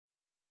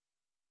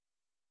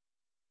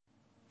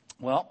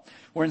Well,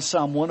 we're in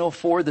Psalm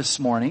 104 this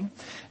morning.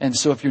 And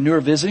so if you're new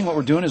or visiting, what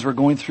we're doing is we're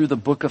going through the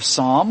book of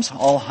Psalms,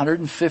 all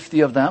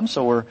 150 of them.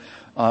 So we're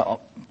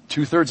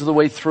 2/3 of the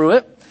way through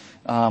it.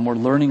 We're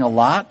learning a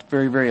lot,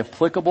 very, very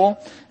applicable.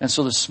 And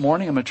so this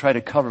morning I'm going to try to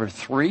cover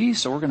 3.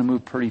 So we're going to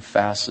move pretty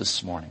fast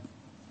this morning.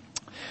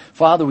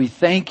 Father, we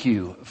thank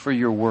you for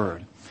your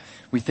word.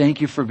 We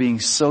thank you for being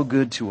so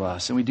good to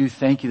us. And we do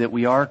thank you that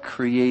we are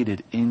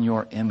created in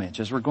your image,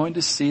 as we're going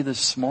to see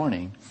this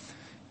morning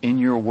in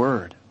your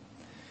word.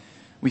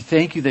 We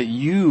thank you that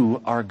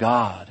you are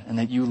God and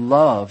that you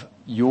love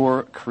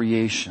your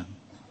creation.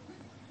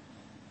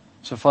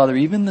 So Father,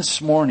 even this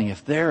morning,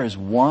 if there is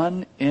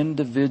one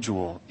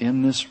individual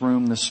in this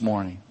room this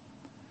morning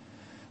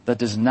that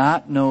does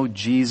not know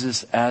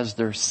Jesus as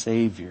their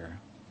Savior,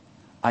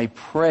 I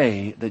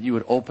pray that you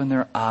would open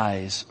their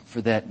eyes for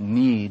that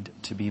need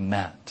to be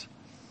met.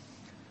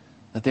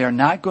 That they are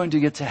not going to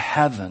get to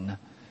heaven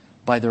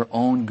by their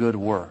own good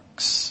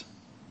works.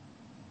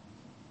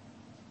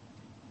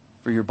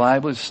 For your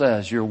Bible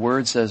says, your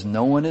word says,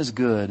 no one is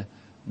good,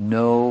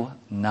 no,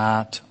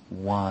 not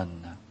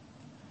one.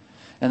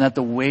 And that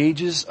the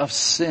wages of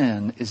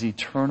sin is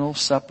eternal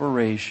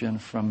separation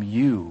from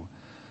you,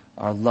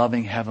 our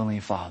loving Heavenly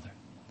Father.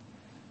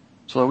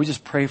 So Lord, we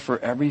just pray for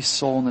every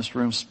soul in this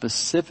room,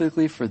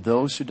 specifically for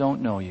those who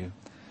don't know you,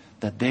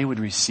 that they would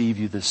receive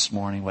you this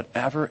morning,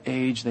 whatever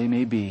age they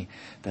may be,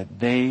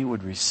 that they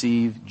would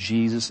receive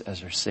Jesus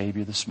as their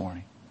Savior this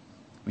morning.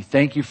 We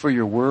thank you for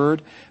your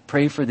word.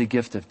 Pray for the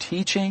gift of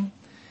teaching.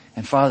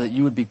 And Father, that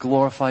you would be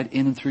glorified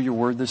in and through your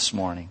word this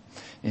morning.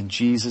 In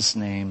Jesus'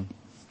 name,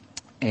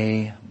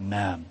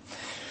 amen.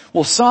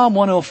 Well, Psalm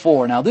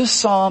 104. Now this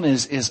psalm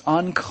is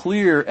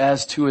unclear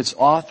as to its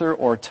author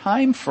or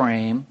time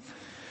frame,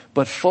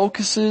 but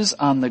focuses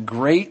on the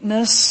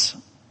greatness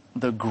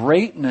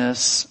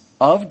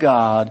of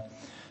God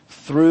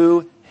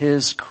through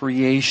his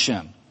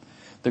creation.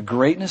 The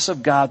greatness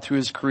of God through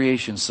his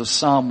creation. So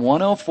Psalm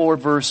 104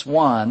 verse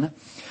 1,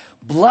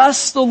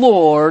 bless the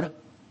Lord,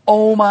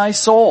 O my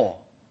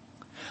soul.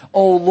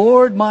 O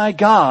Lord my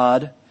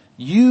God,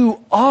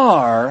 you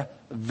are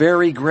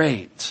very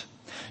great.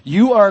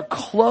 You are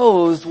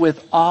clothed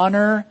with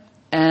honor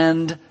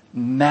and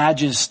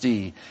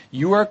majesty.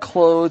 You are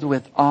clothed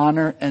with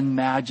honor and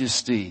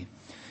majesty.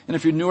 And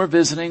if you're new or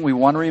visiting, we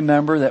want to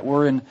remember that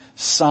we're in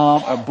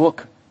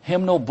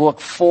hymnal book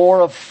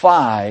 4 of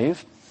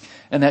 5.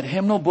 And that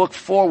hymnal book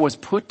 4 was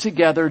put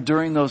together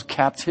during those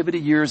captivity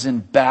years in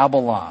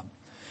Babylon.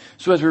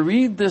 So as we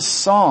read this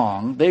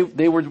song, they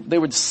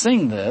would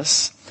sing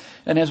this.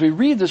 And as we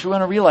read this, we're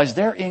going to realize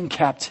they're in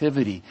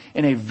captivity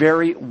in a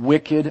very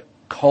wicked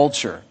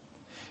culture,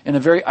 in a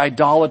very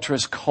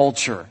idolatrous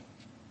culture,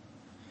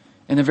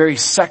 in a very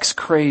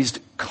sex-crazed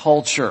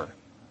culture.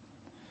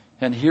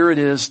 And here it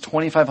is,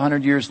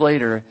 2,500 years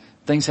later,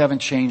 things haven't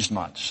changed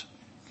much.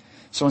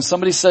 So when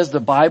somebody says the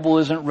Bible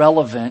isn't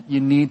relevant, you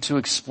need to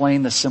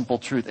explain the simple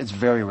truth. It's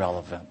very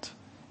relevant.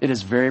 It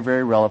is very,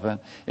 very relevant.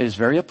 It is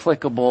very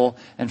applicable.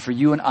 And for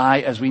you and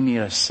I, as we need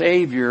a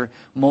Savior,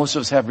 most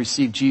of us have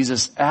received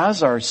Jesus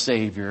as our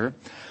Savior.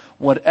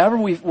 Whatever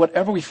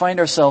we find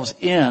ourselves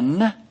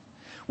in,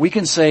 we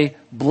can say,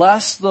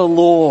 bless the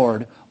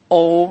Lord,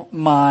 O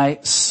my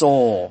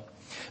soul.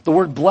 The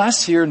word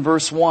bless here in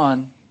verse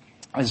 1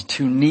 is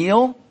to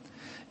kneel.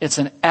 It's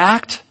an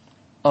act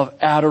of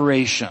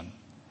adoration.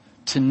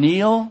 To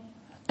kneel,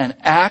 an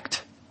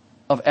act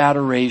of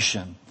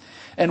adoration.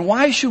 And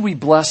why should we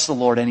bless the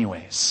Lord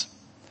anyways?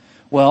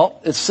 Well,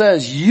 it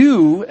says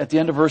you, at the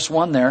end of verse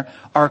 1 there,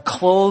 are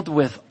clothed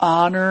with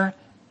honor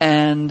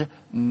and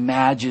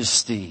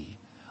majesty.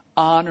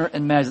 Honor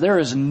and majesty. There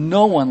is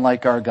no one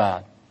like our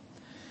God.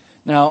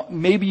 Now,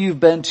 maybe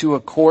you've been to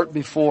a court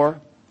before,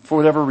 for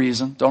whatever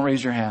reason. Don't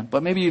raise your hand,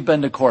 but maybe you've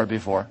been to court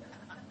before.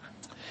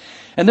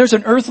 And there's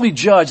an earthly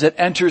judge that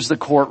enters the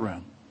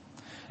courtroom.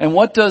 And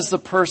what does the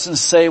person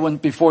say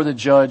before the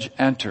judge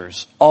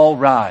enters? All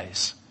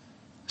rise.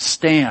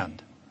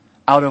 Stand.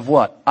 Out of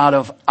what? Out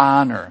of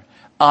honor.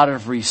 Out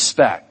of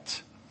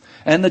respect.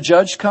 And the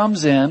judge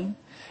comes in,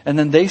 and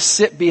then they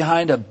sit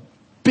behind a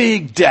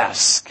big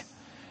desk.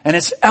 And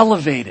it's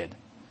elevated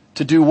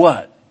to do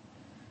what?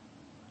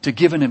 To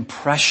give an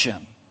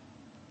impression.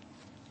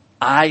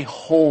 I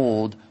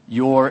hold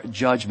your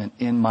judgment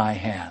in my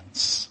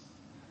hands.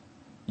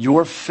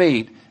 Your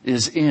fate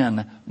is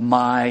in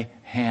my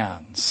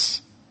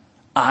hands.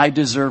 I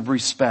deserve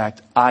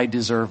respect. I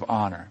deserve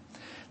honor.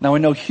 Now I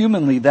know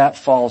humanly that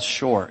falls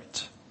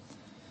short.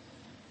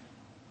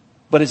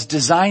 But it's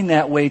designed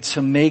that way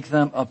to make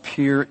them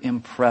appear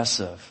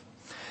impressive.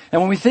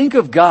 And when we think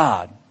of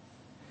God,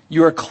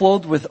 you are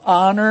clothed with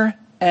honor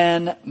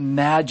and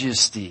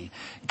majesty.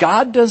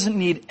 God doesn't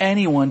need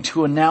anyone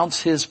to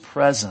announce his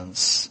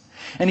presence.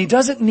 And he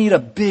doesn't need a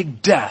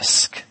big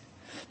desk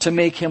to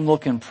make him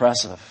look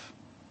impressive.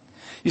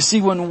 You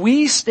see, when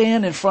we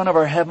stand in front of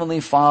our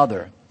Heavenly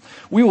Father,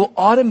 we will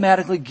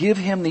automatically give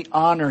him the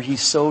honor he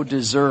so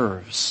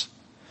deserves.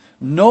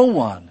 No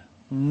one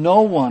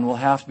will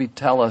have to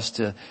tell us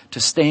to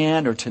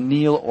stand or to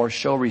kneel or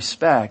show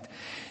respect.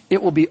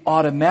 it will be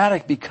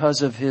automatic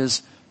because of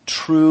his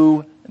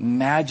true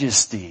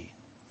majesty.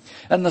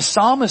 And the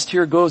psalmist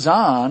here goes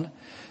on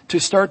to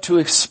start to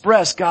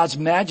express God's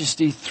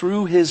majesty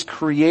through his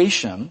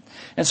creation.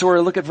 And so we're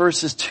going to look at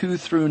verses 2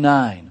 through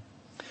 9.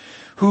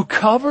 Who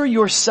cover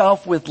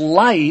yourself with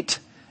light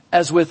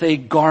as with a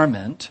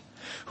garment,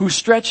 who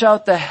stretch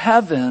out the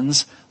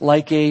heavens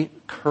like a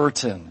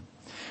curtain.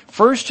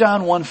 1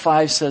 John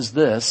 1:5 says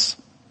this,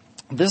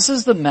 this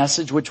is the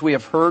message which we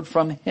have heard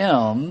from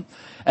him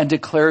and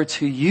declare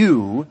to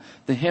you,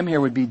 the him here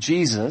would be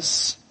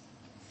Jesus,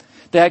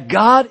 that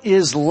God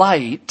is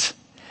light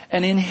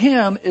and in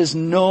him is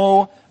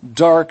no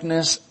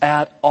darkness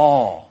at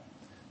all.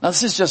 Now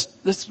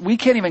we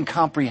can't even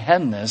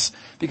comprehend this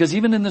because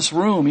even in this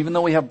room, even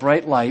though we have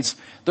bright lights,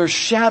 there's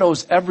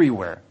shadows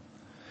everywhere.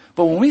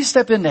 But when we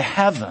step into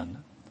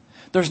heaven,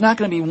 there's not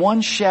going to be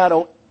one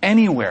shadow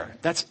anywhere.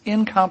 That's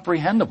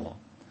incomprehensible.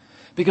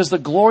 Because the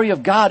glory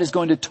of God is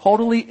going to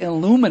totally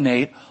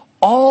illuminate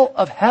all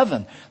of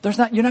heaven.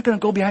 You're not going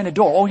to go behind a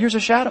door. Oh, here's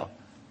a shadow.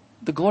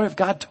 The glory of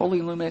God totally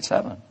illuminates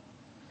heaven.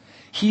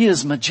 He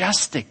is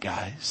majestic,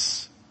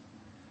 guys.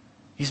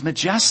 He's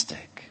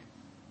majestic.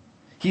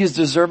 He is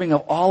deserving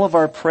of all of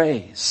our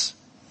praise.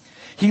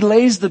 He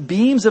lays the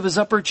beams of his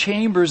upper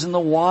chambers in the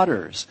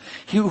waters.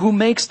 He who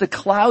makes the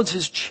clouds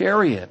his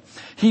chariot.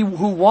 He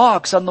who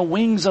walks on the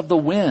wings of the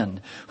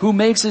wind. Who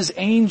makes his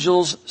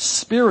angels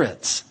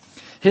spirits.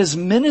 His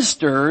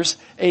ministers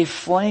a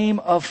flame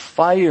of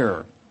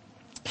fire.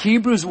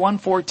 Hebrews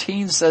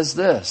 1:14 says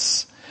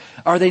this.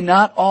 Are they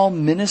not all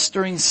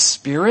ministering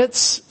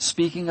spirits,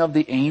 speaking of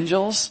the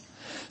angels,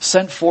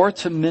 sent forth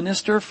to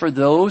minister for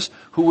those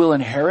who will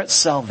inherit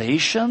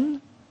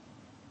salvation?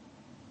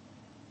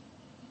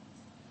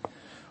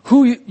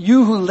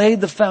 You who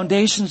laid the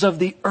foundations of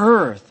the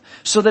earth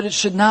so that it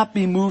should not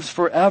be moved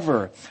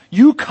forever.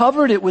 You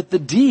covered it with the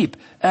deep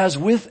as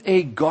with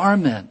a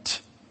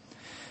garment.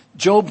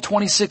 Job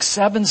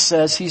 26:7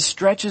 says, he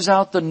stretches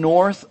out the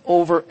north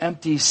over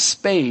empty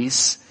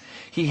space.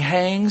 He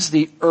hangs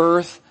the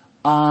earth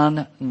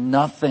on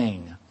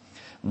nothing.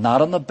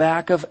 Not on the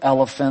back of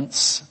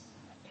elephants.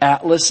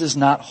 Atlas is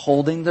not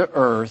holding the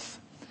earth.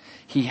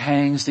 He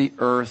hangs the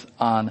earth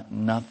on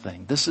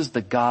nothing. This is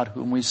the God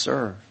whom we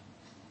serve.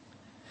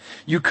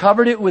 You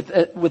covered it with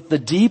the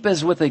deep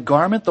as with a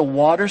garment. The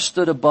water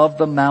stood above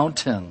the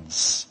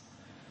mountains.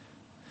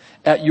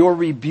 At your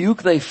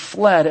rebuke they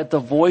fled. At the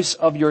voice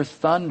of your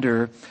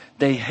thunder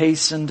they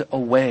hastened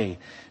away.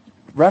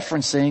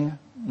 Referencing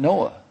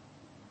Noah.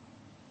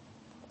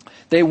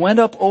 They went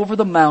up over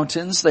the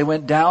mountains. They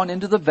went down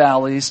into the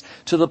valleys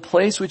to the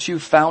place which you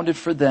founded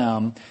for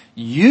them.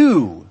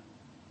 You,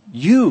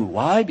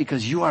 why?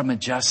 Because you are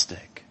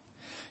majestic.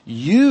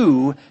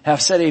 You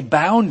have set a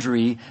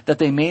boundary that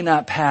they may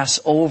not pass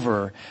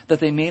over,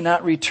 that they may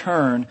not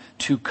return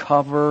to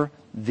cover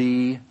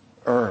the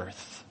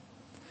earth.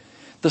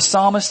 The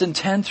psalmist in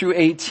 10 through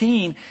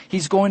 18,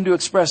 he's going to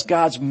express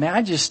God's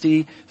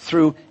majesty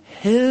through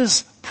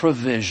his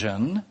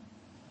provision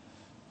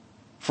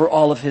for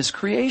all of his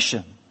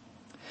creation.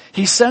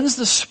 He sends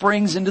the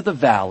springs into the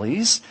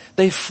valleys.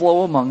 They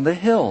flow among the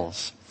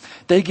hills.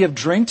 They give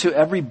drink to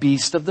every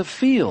beast of the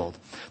field.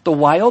 The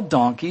wild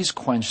donkeys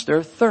quench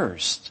their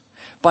thirst.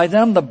 By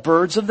them the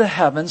birds of the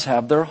heavens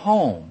have their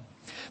home.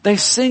 They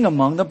sing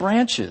among the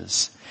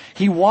branches.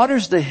 He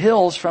waters the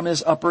hills from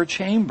his upper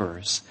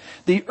chambers.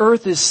 The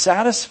earth is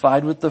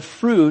satisfied with the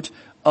fruit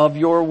of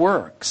your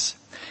works.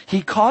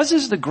 He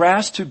causes the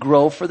grass to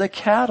grow for the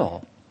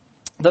cattle,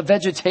 the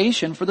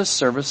vegetation for the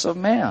service of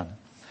man,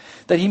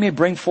 that he may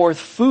bring forth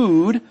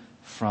food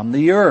from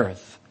the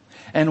earth,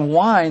 and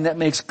wine that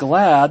makes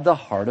glad the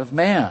heart of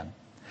man,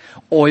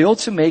 oil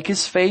to make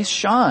his face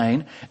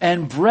shine,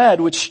 and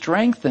bread which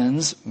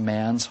strengthens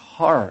man's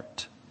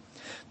heart.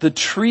 The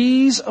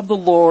trees of the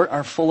Lord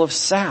are full of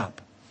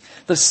sap,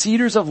 the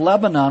cedars of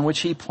Lebanon which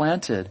he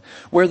planted,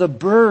 where the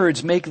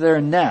birds make their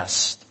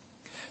nest.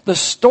 The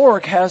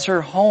stork has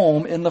her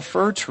home in the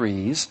fir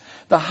trees.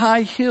 The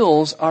high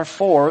hills are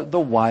for the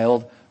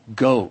wild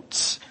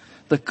goats.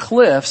 The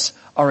cliffs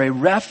are a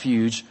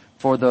refuge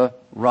for the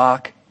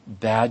rock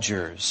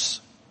badgers.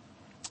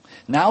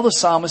 Now the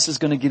psalmist is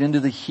going to get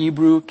into the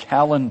Hebrew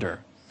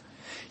calendar.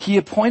 He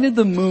appointed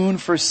the moon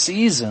for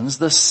seasons.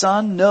 The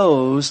sun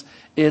knows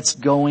it's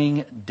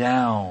going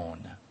down.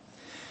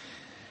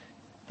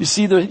 You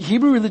see, the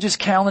Hebrew religious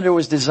calendar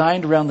was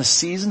designed around the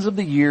seasons of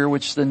the year,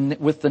 with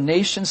the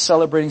nation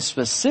celebrating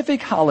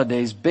specific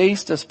holidays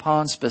based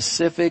upon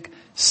specific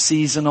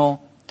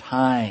seasonal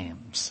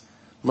times.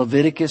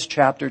 Leviticus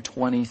chapter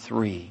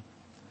 23.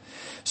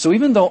 So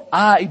even though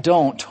I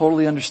don't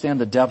totally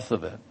understand the depth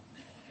of it,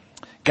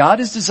 God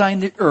has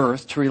designed the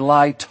earth to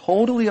rely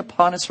totally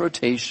upon its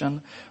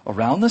rotation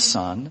around the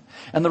sun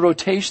and the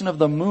rotation of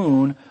the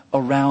moon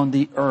around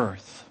the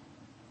earth.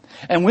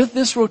 And with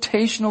this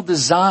rotational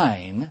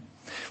design,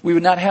 we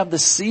would not have the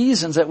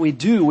seasons that we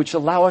do, which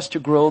allow us to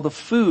grow the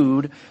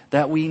food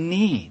that we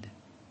need.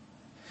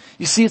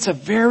 You see, it's a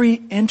very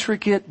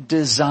intricate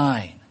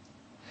design.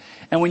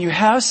 And when you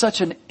have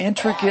such an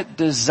intricate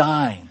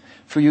design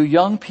For you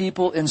young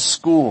people in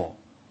school,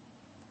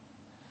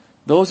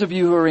 those of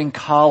you who are in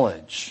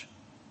college,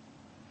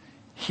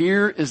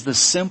 here is the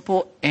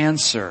simple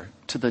answer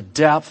to the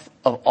depth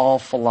of all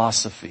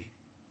philosophy.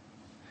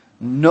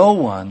 No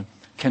one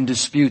can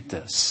dispute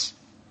this.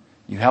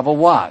 You have a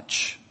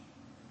watch.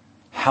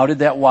 How did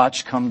that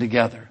watch come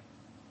together?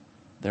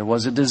 There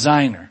was a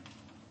designer.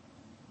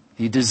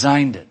 He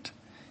designed it.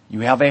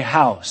 You have a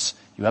house.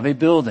 You have a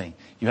building.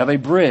 You have a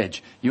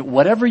bridge.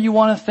 Whatever you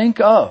want to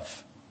think of.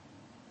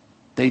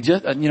 They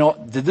just,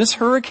 did this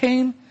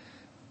hurricane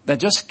that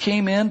just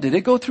came in, did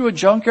it go through a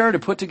junkyard to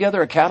put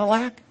together a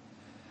Cadillac?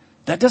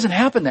 That doesn't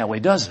happen that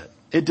way, does it?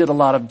 It did a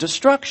lot of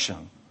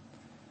destruction.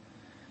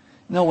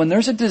 No, when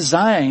there's a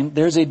design,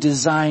 there's a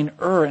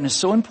designer, and it's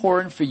so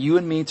important for you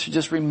and me to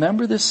just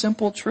remember this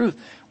simple truth.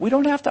 We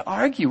don't have to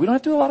argue. We don't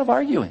have to do a lot of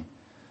arguing.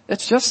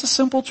 It's just a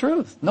simple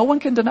truth. No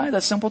one can deny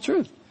that simple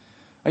truth.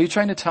 Are you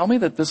trying to tell me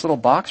that this little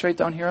box right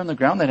down here on the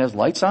ground that has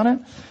lights on it,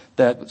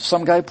 that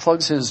some guy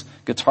plugs his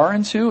guitar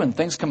into and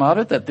things come out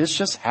of it, that this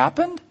just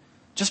happened?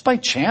 Just by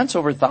chance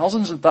over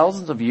thousands and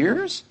thousands of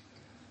years?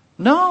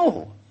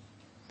 No.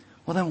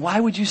 Well, then why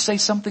would you say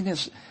something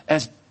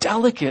as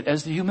delicate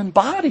as the human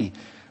body?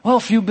 Well, a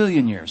few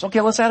billion years.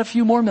 Okay, let's add a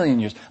few more million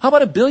years. How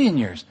about a billion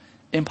years?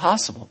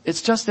 Impossible.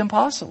 It's just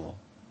impossible.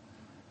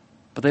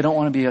 But they don't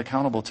want to be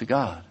accountable to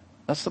God.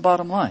 That's the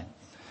bottom line.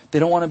 They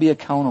don't want to be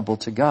accountable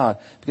to God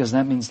because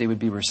that means they would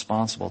be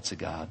responsible to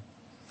God.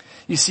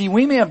 You see,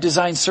 we may have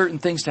designed certain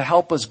things to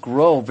help us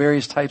grow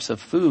various types of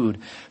food,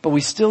 but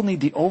we still need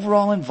the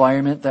overall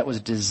environment that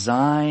was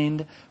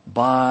designed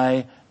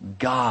by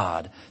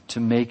God to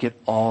make it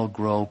all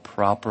grow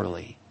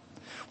properly.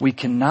 We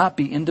cannot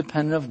be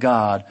independent of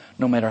God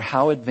no matter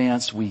how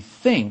advanced we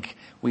think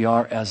we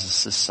are as a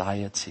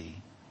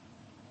society.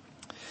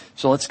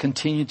 So let's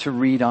continue to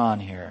read on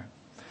here.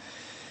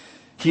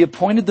 He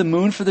appointed the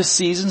moon for the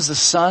seasons. The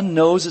sun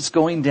knows it's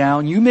going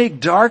down. You make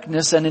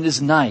darkness and it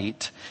is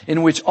night,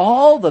 in which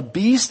all the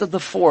beasts of the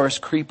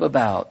forest creep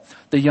about.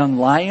 The young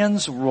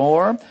lions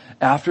roar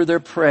after their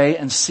prey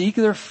and seek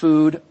their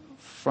food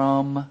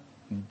from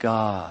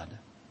God.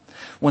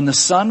 When the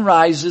sun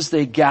rises,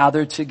 they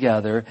gather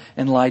together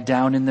and lie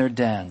down in their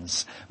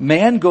dens.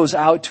 Man goes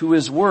out to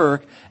his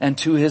work and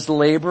to his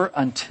labor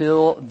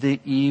until the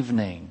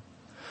evening.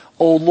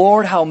 O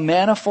Lord, how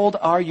manifold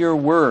are your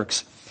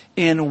works.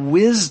 In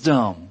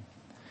wisdom,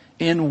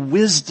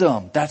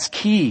 that's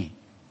key.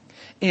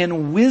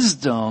 In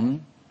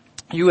wisdom,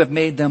 you have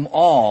made them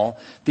all.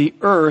 The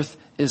earth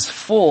is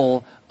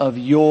full of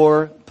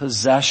your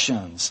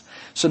possessions.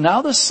 So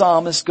now the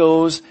psalmist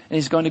goes, and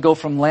he's going to go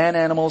from land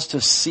animals to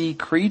sea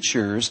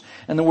creatures.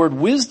 And the word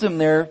wisdom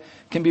there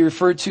can be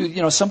referred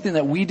to, something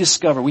that we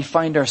discover. We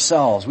find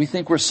ourselves. We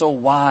think we're so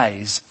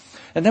wise.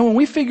 And then when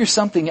we figure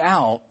something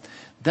out,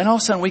 then all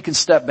of a sudden we can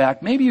step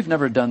back. Maybe you've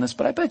never done this,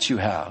 but I bet you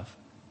have.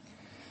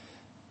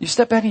 You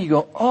step back and you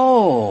go,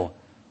 oh,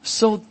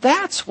 so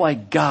that's why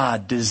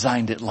God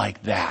designed it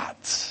like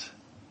that.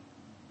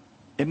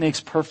 It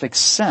makes perfect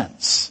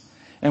sense.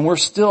 And we're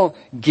still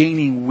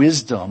gaining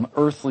wisdom,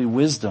 earthly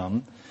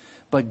wisdom,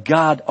 but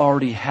God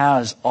already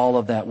has all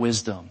of that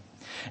wisdom.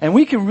 And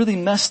we can really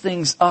mess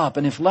things up,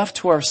 and if left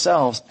to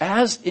ourselves,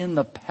 as in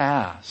the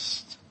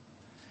past,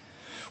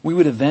 we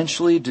would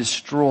eventually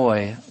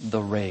destroy the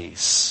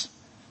race.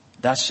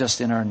 That's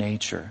just in our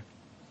nature.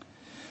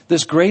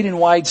 This great and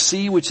wide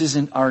sea, which is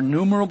in our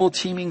innumerable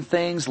teeming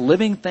things,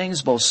 living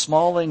things, both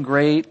small and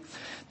great.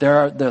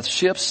 The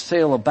ships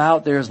sail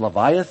about. There's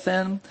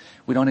Leviathan.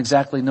 We don't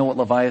exactly know what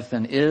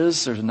Leviathan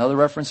is. There's another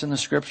reference in the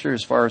scripture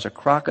as far as a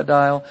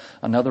crocodile.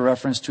 Another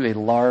reference to a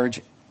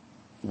large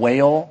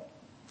whale.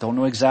 Don't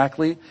know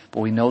exactly,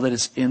 but we know that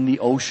it's in the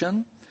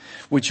ocean,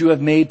 which you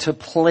have made to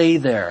play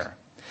there.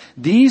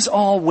 These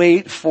all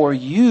wait for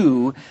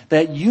you,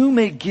 that you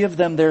may give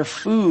them their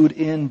food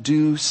in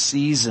due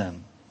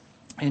season.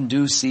 In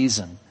due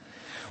season.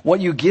 What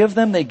you give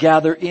them, they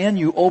gather in.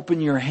 You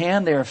open your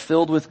hand, they are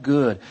filled with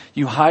good.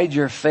 You hide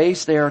your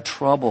face, they are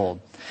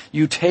troubled.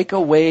 You take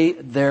away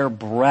their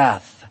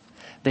breath.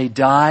 They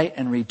die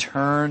and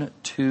return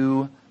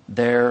to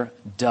their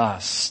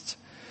dust.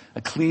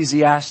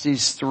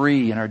 Ecclesiastes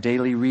 3 in our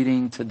daily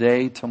reading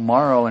today,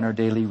 tomorrow in our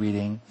daily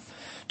reading.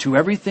 To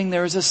everything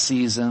there is a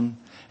season,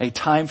 a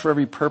time for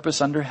every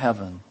purpose under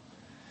heaven.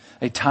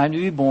 A time to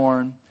be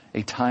born,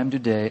 a time to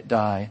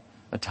die,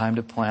 a time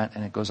to plant,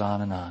 and it goes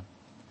on and on.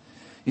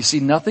 You see,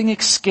 nothing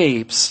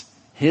escapes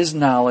His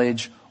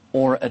knowledge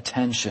or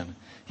attention.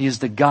 He is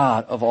the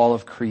God of all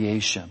of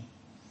creation.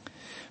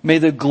 May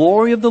the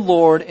glory of the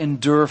Lord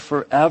endure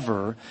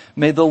forever.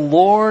 May the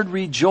Lord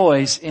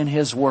rejoice in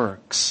His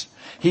works.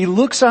 He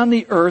looks on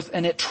the earth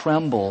and it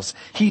trembles.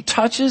 He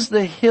touches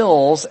the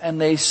hills and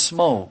they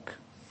smoke.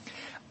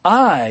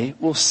 I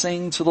will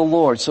sing to the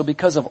Lord. So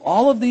because of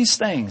all of these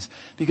things,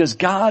 because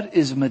God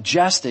is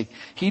majestic,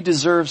 He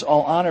deserves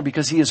all honor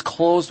because He is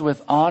clothed with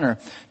honor.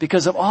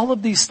 Because of all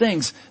of these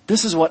things,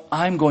 this is what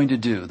I'm going to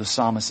do. The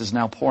psalmist is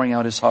now pouring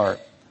out his heart.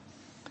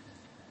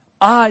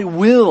 I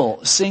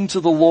will sing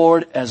to the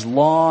Lord as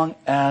long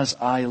as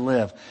I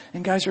live.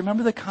 And guys,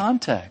 remember the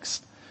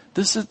context.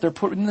 They're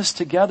putting this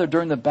together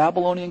during the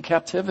Babylonian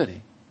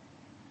captivity.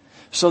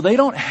 So they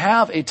don't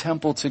have a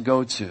temple to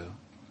go to.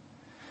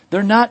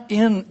 They're not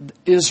in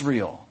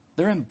Israel.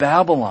 They're in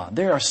Babylon.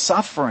 They are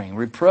suffering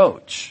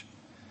reproach.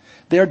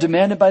 They are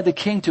demanded by the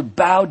king to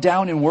bow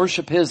down and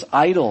worship his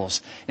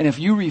idols. And if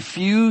you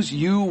refuse,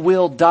 you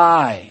will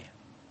die.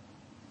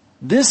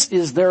 This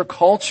is their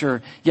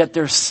culture, yet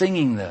they're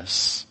singing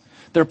this.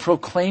 They're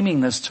proclaiming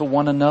this to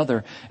one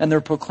another, and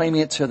they're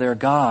proclaiming it to their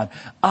God.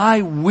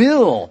 I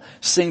will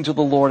sing to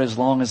the Lord as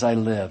long as I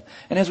live.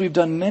 And as we've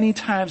done many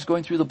times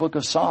going through the book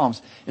of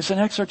Psalms, it's an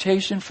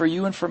exhortation for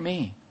you and for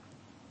me.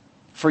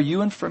 For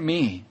you and for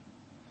me.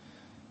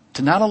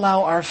 To not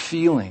allow our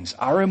feelings,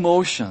 our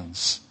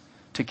emotions,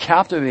 to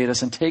captivate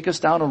us and take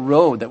us down a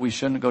road that we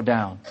shouldn't go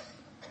down.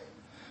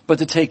 But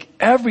to take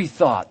every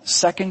thought,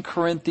 2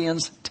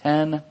 Corinthians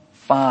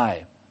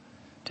 10:5.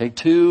 Take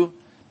 2,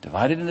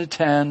 divide it into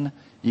 10,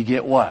 you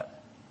get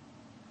what?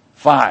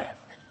 5.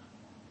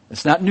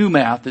 It's not new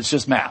math, it's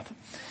just math.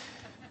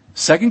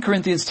 2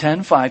 Corinthians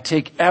 10:5,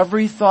 take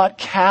every thought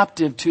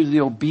captive to the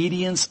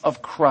obedience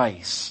of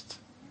Christ.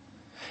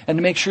 And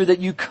to make sure that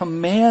you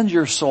command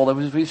your soul,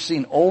 as we've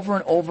seen over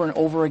and over and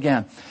over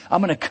again.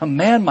 I'm going to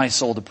command my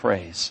soul to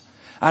praise.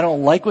 I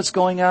don't like what's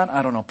going on.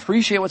 I don't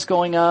appreciate what's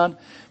going on.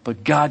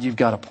 But God, you've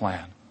got a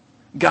plan.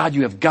 God,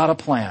 you have got a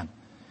plan.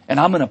 And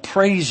I'm going to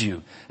praise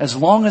you. As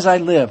long as I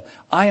live,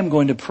 I am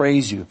going to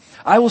praise you.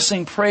 I will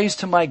sing praise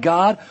to my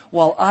God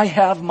while I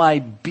have my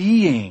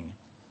being.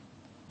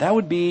 That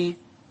would be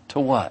to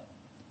what?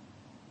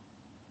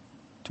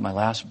 To my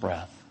last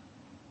breath.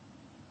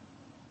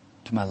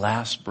 To my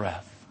last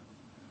breath.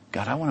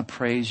 God, I want to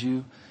praise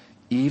you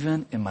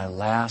even in my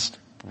last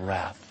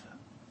breath.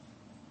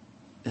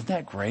 Isn't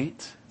that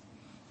great?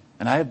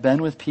 And I have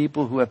been with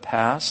people who have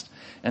passed,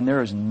 and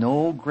there is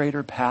no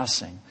greater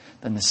passing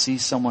than to see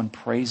someone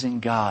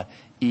praising God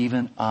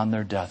even on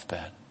their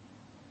deathbed.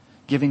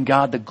 Giving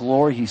God the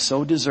glory He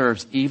so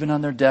deserves even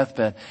on their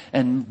deathbed.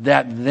 And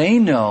that they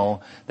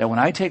know that when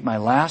I take my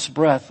last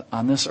breath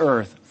on this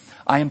earth,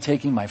 I am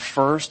taking my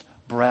first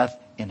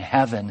breath in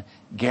heaven,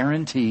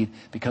 guaranteed,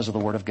 because of the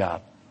Word of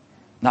God.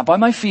 Not by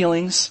my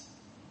feelings,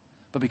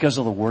 but because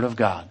of the Word of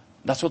God.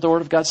 That's what the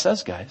Word of God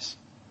says, guys.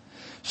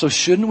 So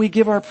shouldn't we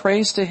give our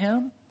praise to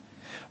Him?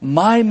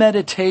 My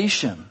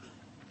meditation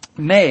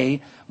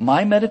be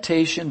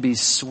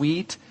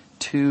sweet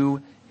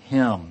to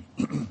Him.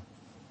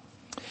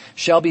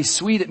 Shall be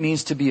sweet, it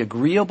means to be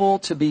agreeable,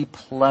 to be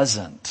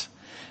pleasant.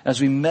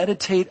 As we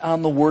meditate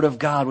on the Word of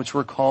God, which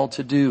we're called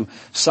to do.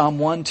 Psalm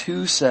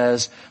 1:2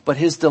 says, but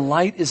his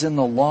delight is in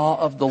the law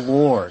of the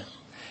Lord.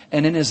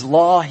 And in His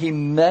law, he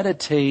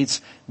meditates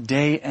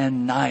day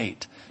and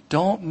night.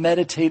 Don't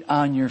meditate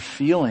on your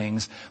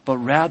feelings, but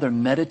rather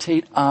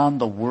meditate on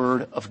the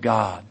Word of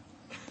God.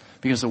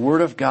 Because the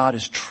Word of God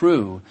is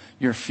true.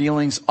 Your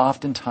feelings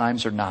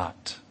oftentimes are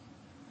not.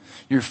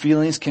 Your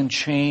feelings can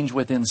change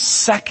within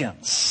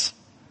seconds.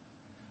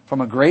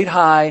 From a great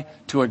high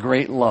to a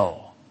great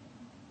low.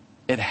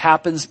 It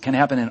can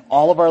happen in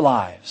all of our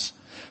lives.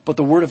 But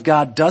the Word of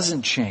God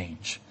doesn't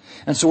change.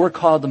 And so we're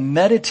called to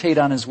meditate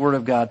on His Word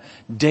of God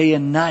day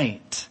and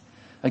night.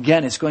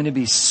 Again, it's going to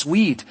be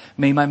sweet.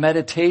 May my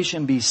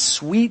meditation be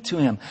sweet to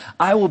Him.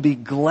 I will be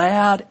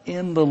glad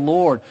in the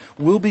Lord.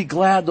 We'll be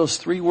glad, those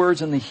 3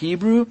 words in the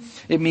Hebrew,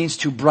 it means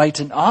to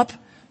brighten up,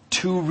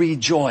 to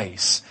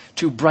rejoice.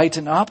 To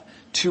brighten up,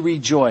 to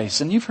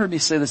rejoice. And you've heard me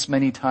say this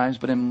many times,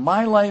 but in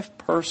my life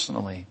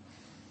personally,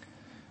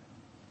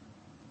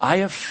 I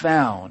have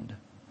found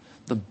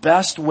the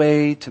best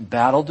way to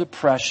battle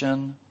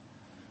depression,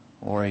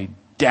 or a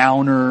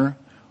downer,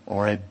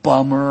 or a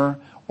bummer,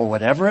 or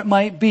whatever it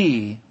might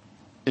be,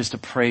 is to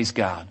praise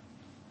God.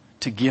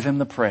 To give Him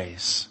the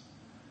praise.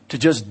 To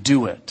just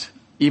do it.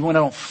 Even when I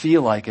don't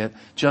feel like it,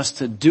 just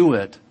to do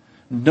it,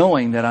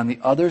 knowing that on the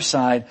other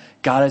side,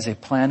 God has a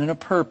plan and a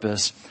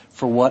purpose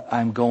for what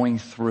I'm going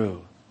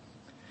through.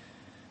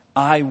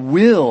 I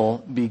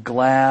will be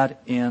glad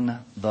in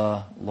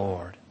the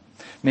Lord.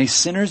 May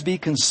sinners be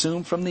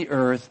consumed from the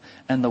earth,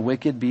 and the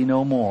wicked be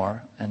no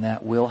more, and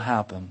that will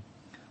happen.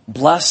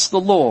 Bless the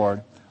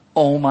Lord,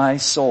 O my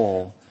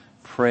soul.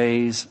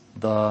 Praise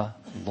the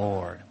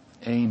Lord.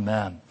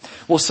 Amen.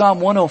 Well,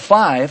 Psalm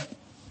 105,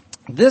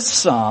 this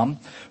psalm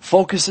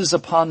focuses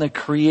upon the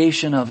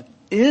creation of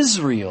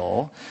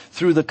Israel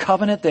through the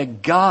covenant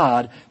that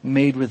God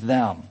made with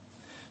them.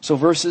 So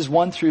verses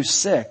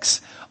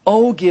 1-6,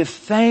 Oh, give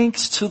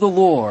thanks to the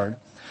Lord,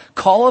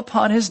 call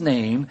upon His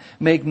name,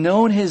 make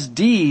known His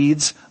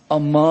deeds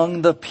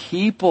among the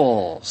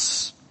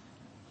peoples.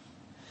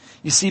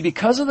 You see,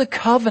 because of the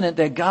covenant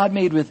that God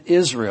made with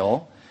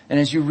Israel, and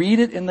as you read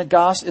it in the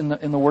gospel,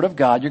 in the Word of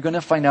God, you're going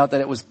to find out that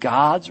it was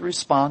God's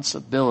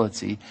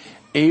responsibility.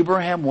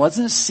 Abraham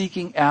wasn't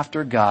seeking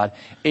after God.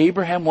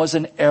 Abraham was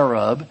an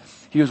Arab.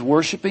 He was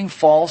worshiping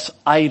false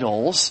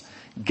idols.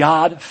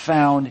 God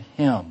found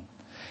him.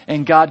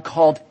 And God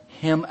called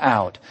him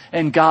out.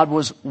 And God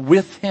was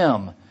with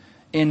him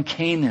in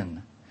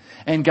Canaan.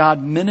 And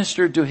God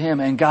ministered to him,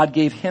 and God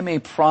gave him a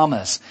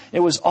promise.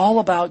 It was all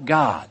about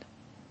God.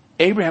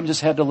 Abraham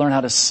just had to learn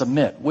how to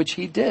submit, which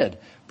he did.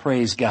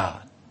 Praise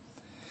God.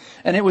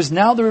 And it was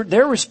now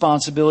their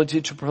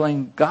responsibility to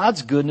proclaim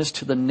God's goodness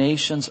to the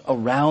nations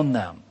around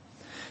them.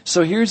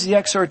 So here's the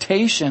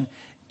exhortation,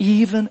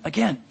 even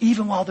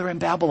while they're in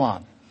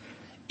Babylon.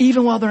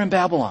 Even while they're in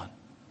Babylon.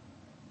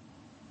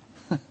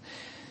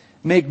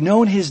 Make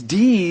known his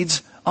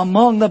deeds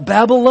among the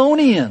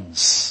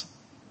Babylonians.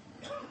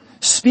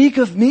 Speak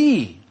of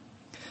me.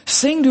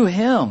 Sing to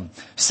him.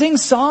 Sing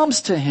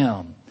psalms to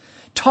him.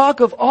 Talk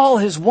of all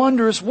his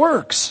wondrous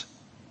works.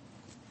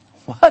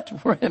 What?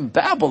 We're in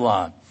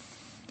Babylon.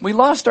 We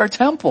lost our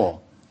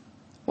temple.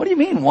 What do you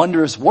mean,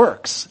 wondrous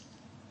works?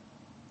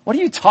 What are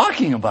you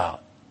talking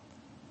about?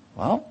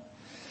 Well,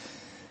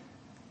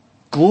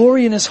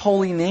 glory in his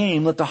holy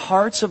name. Let the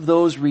hearts of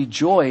those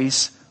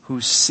rejoice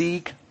who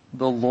seek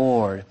the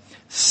Lord.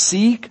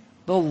 Seek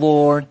the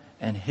Lord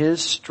and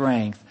his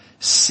strength.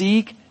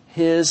 Seek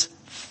his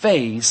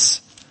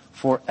face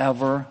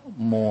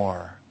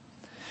forevermore.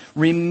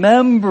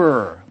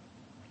 Remember.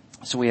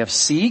 So we have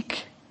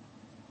seek.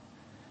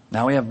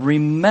 Now we have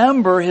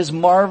remember his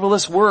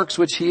marvelous works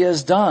which he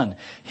has done,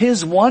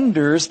 his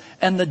wonders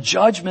and the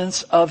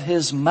judgments of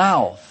his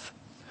mouth.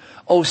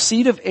 O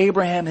seed of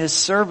Abraham, his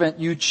servant,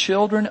 you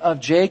children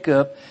of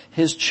Jacob,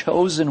 his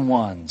chosen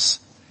ones.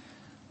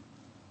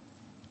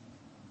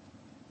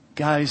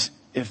 Guys,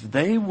 if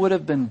they would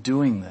have been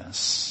doing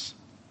this,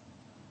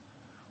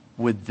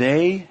 would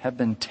they have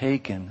been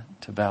taken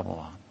to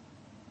Babylon?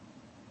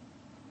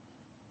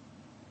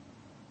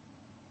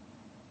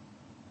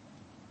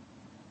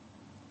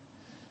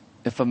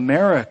 If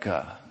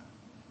America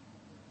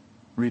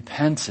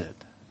repented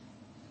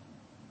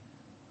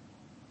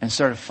and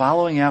started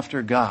following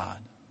after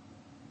God,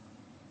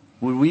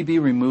 would we be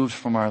removed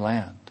from our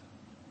land?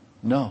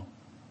 No.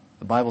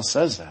 The Bible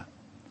says that.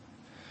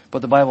 But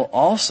the Bible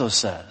also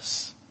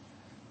says,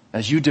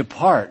 as you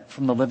depart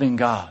from the living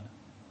God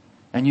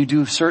and you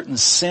do certain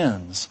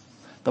sins,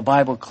 the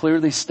Bible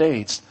clearly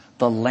states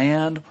the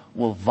land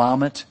will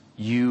vomit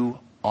you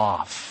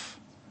off.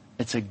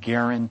 It's a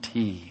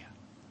guarantee.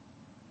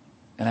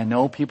 And I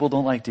know people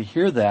don't like to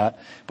hear that,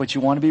 but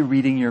you want to be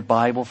reading your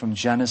Bible from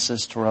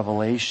Genesis to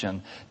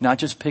Revelation, not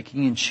just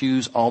picking and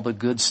choose all the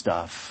good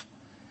stuff,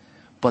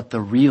 but the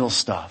real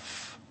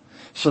stuff.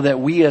 So that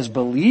we as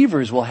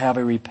believers will have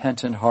a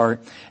repentant heart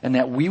and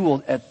that we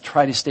will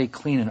try to stay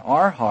clean in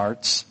our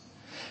hearts.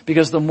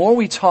 Because the more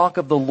we talk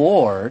of the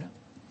Lord,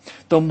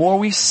 the more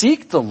we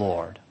seek the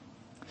Lord.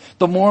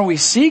 The more we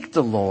seek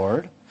the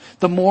Lord,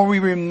 the more we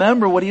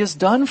remember what he has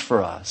done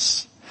for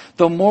us.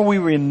 The more we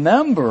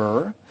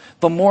remember,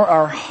 the more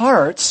our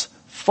hearts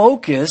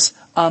focus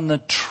on the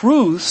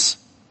truths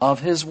of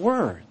his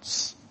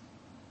words.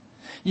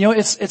 You know,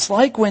 it's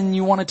like when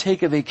you want to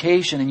take a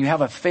vacation and you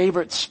have a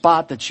favorite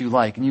spot that you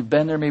like and you've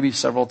been there maybe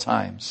several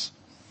times.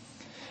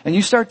 And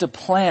you start to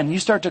plan, you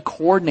start to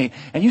coordinate,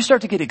 and you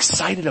start to get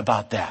excited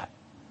about that.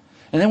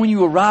 And then when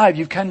you arrive,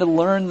 you've kind of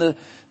learned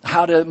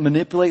how to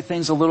manipulate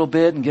things a little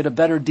bit and get a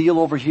better deal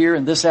over here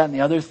and this, that, and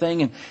the other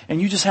thing.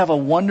 And you just have a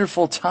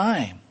wonderful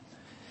time.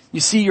 You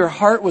see, your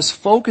heart was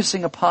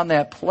focusing upon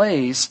that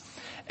place,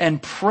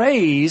 and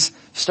praise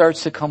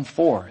starts to come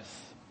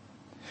forth.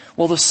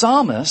 Well, the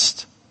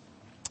psalmist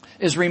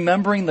is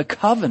remembering the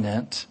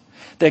covenant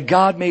that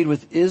God made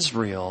with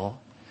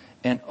Israel,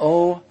 and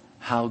oh,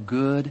 how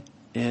good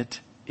it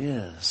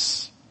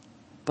is.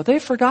 But they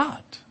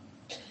forgot.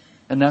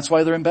 And that's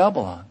why they're in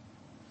Babylon.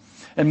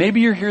 And maybe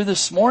you're here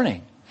this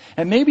morning,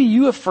 and maybe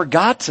you have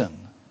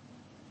forgotten.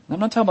 I'm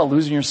not talking about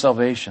losing your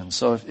salvation.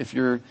 So if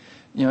you're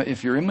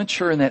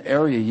immature in that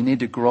area, you need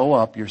to grow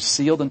up. You're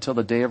sealed until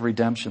the day of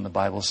redemption, the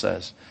Bible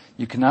says.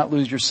 You cannot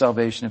lose your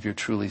salvation if you're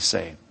truly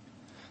saved.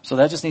 So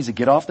that just needs to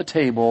get off the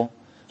table,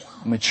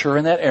 mature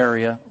in that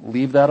area,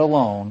 leave that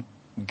alone.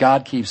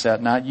 God keeps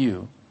that, not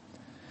you.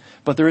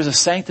 But there is a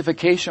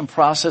sanctification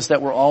process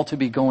that we're all to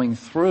be going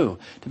through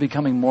to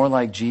becoming more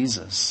like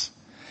Jesus.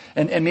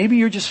 And maybe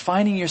you're just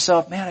finding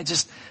yourself, man,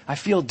 I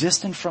feel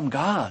distant from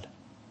God.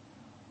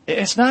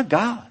 It's not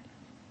God.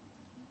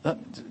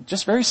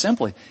 Just very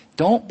simply,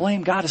 don't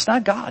blame God. It's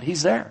not God.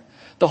 He's there.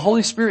 The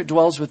Holy Spirit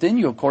dwells within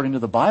you according to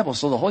the Bible,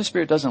 so the Holy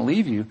Spirit doesn't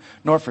leave you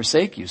nor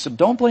forsake you. So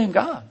don't blame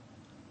God.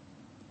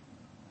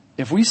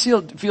 If we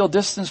feel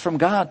distance from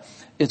God,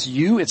 it's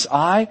you, it's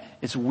I,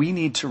 it's we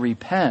need to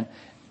repent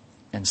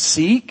and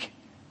seek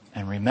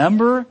and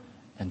remember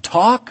and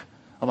talk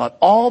about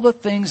all the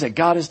things that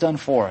God has done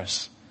for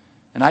us.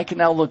 And I can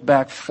now look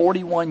back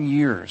 41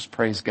 years,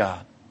 praise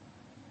God,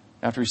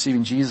 after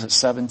receiving Jesus at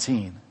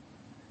 17.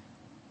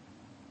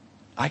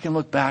 I can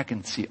look back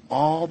and see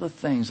all the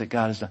things that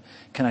God has done.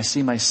 Can I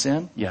see my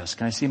sin? Yes.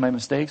 Can I see my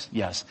mistakes?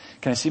 Yes.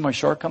 Can I see my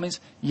shortcomings?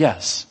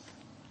 Yes.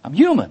 I'm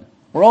human.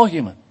 We're all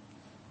human.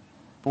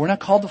 But we're not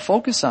called to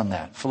focus on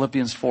that.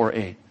 Philippians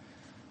 4:8.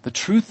 The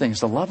true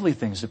things, the lovely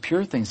things, the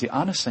pure things, the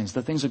honest things,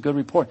 the things of good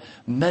report.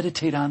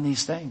 Meditate on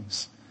these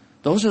things.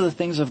 Those are the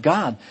things of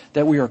God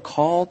that we are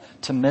called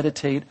to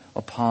meditate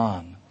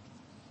upon.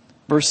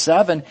 Verse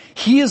 7,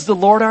 He is the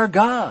Lord our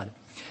God.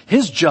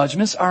 His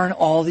judgments are in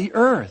all the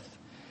earth.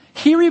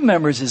 He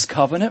remembers His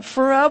covenant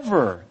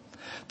forever,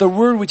 the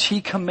word which He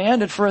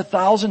commanded for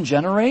 1,000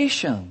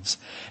 generations,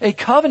 a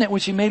covenant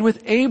which He made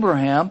with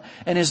Abraham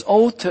and His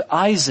oath to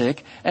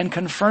Isaac, and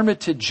confirmed it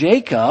to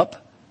Jacob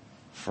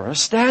for a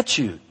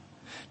statute,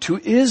 to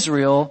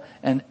Israel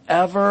an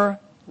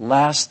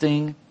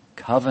everlasting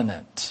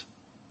covenant,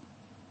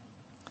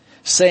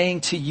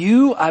 saying, to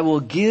you I will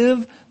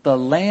give the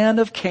land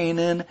of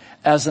Canaan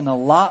as an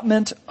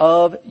allotment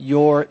of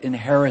your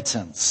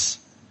inheritance.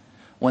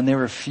 When they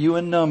were few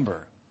in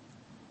number,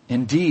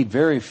 indeed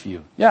very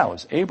few. Yeah, it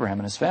was Abraham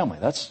and his family.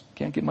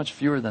 Can't get much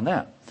fewer than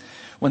that.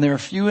 When they were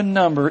few in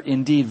number,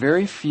 indeed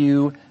very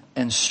few,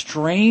 and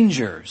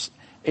strangers.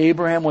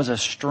 Abraham was a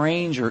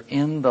stranger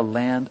in the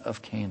land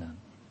of Canaan.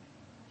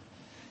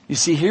 You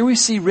see, here we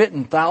see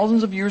written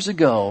thousands of years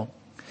ago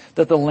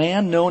that the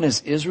land known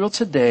as Israel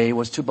today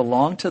was to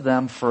belong to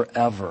them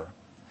forever.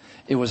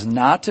 It was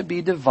not to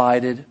be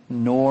divided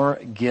nor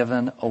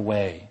given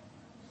away.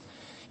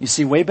 You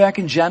see, way back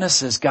in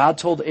Genesis, God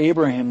told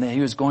Abraham that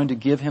He was going to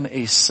give him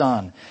a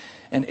son.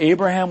 And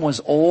Abraham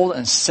was old,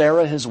 and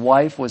Sarah, his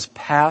wife, was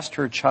past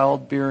her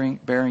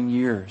childbearing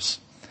years.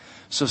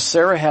 So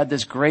Sarah had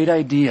this great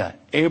idea.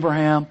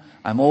 Abraham,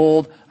 I'm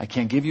old. I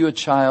can't give you a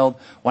child.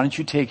 Why don't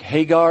you take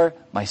Hagar,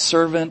 my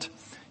servant?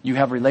 You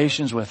have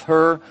relations with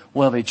her.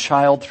 We'll have a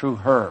child through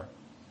her.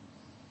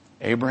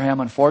 Abraham,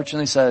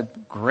 unfortunately,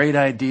 said, great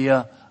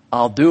idea.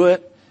 I'll do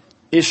it.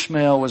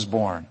 Ishmael was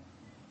born.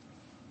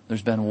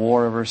 There's been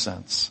war ever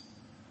since.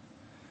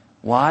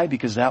 Why?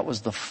 Because that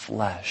was the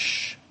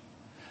flesh.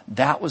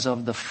 That was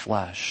of the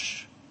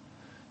flesh.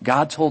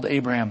 God told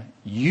Abraham,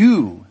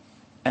 you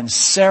and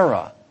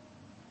Sarah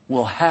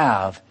will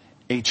have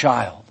a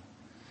child.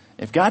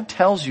 If God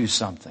tells you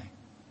something,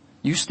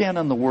 you stand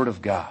on the word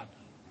of God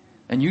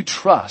and you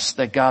trust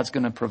that God's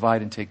going to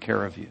provide and take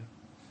care of you.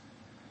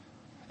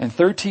 And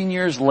 13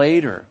 years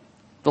later,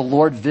 the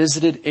Lord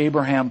visited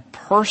Abraham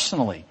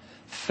personally,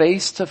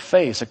 face to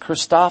face, a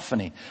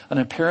Christophany, an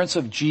appearance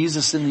of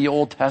Jesus in the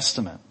Old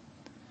Testament.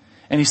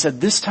 And He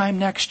said, this time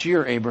next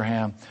year,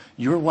 Abraham,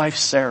 your wife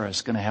Sarah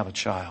is going to have a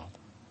child.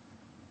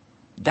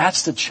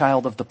 That's the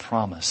child of the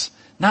promise,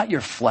 not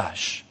your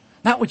flesh,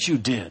 not what you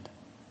did.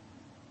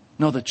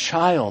 No, the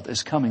child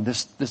is coming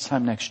this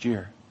time next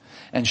year.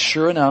 And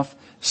sure enough,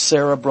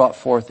 Sarah brought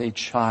forth a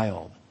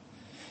child.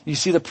 You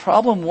see, the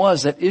problem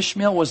was that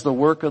Ishmael was the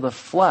work of the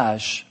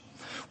flesh,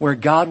 where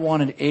God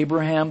wanted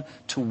Abraham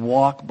to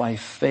walk by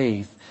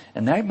faith.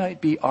 And that might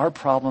be our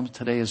problem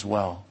today as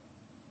well.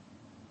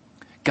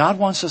 God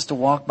wants us to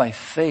walk by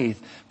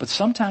faith, but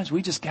sometimes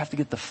we just have to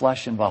get the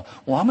flesh involved.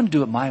 Well, I'm going to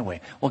do it my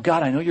way. Well,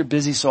 God, I know you're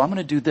busy, so I'm going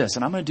to do this,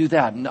 and I'm going to do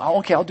that. And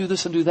okay, I'll do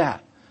this and do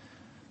that.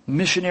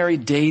 Missionary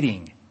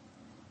dating.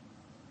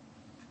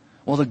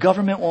 Well, the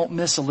government won't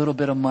miss a little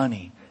bit of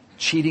money.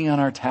 Cheating on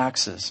our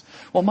taxes.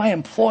 Well, my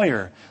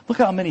employer, look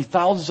how many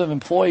thousands of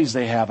employees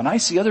they have. And I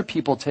see other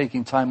people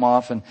taking time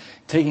off and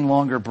taking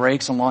longer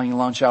breaks and long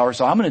lunch hours.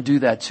 So I'm going to do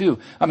that too.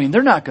 I mean,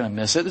 they're not going to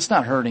miss it. It's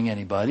not hurting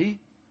anybody.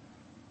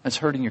 It's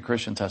hurting your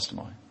Christian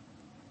testimony.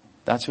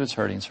 That's who it's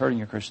hurting. It's hurting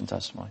your Christian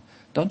testimony.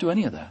 Don't do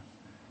any of that.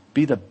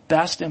 Be the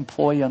best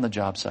employee on the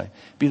job site.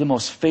 Be the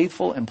most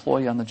faithful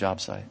employee on the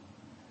job site.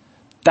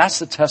 That's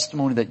the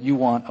testimony that you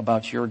want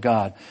about your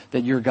God,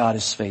 that your God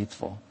is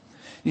faithful.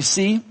 You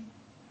see,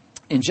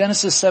 in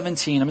Genesis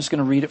 17, I'm just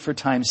going to read it for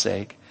time's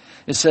sake.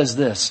 It says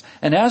this,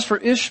 and as for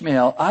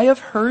Ishmael, I have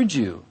heard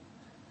you.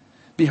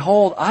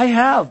 Behold, I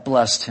have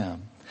blessed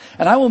him,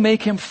 and I will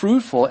make him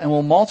fruitful and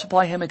will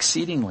multiply him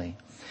exceedingly.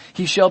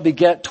 He shall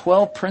beget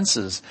 12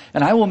 princes,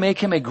 and I will make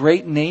him a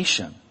great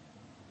nation.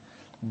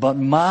 But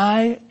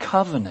my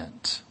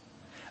covenant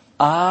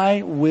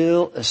I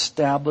will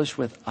establish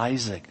with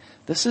Isaac.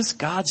 This is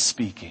God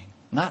speaking,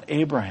 not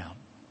Abraham.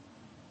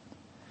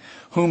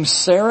 Whom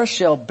Sarah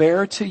shall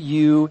bear to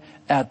you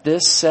at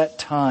this set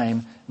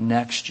time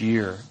next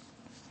year.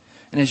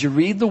 And as you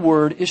read the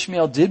word,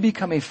 Ishmael did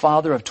become a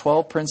father of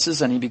 12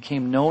 princes, and he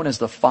became known as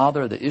the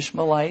father of the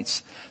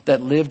Ishmaelites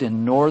that lived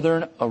in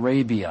northern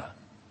Arabia.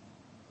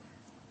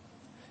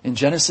 In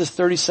Genesis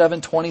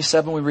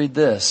 37:27 we read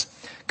this,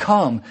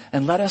 come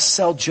and let us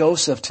sell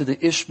Joseph to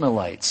the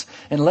Ishmaelites,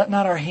 and let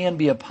not our hand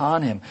be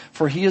upon him,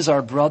 for he is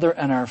our brother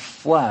and our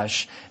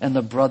flesh. And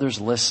the brothers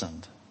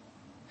listened.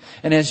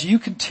 And as you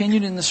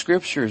continued in the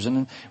scriptures,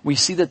 and we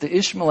see that the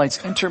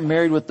Ishmaelites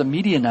intermarried with the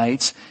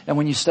Midianites, and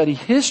when you study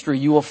history,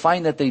 you will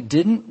find that they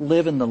didn't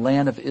live in the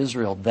land of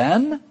Israel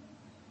then,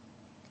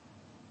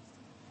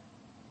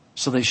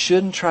 so they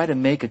shouldn't try to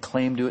make a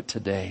claim to it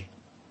today.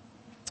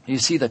 You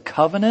see, the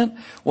covenant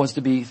was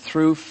to be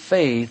through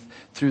faith,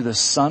 through the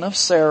son of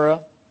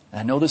Sarah.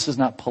 I know this is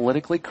not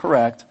politically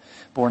correct,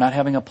 but we're not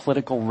having a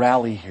political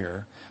rally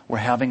here. We're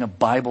having a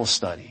Bible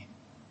study.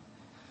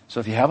 So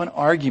if you have an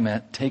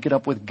argument, take it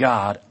up with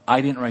God.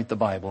 I didn't write the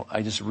Bible.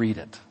 I just read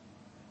it.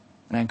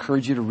 And I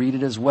encourage you to read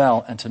it as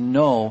well and to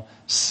know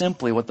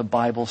simply what the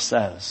Bible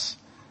says.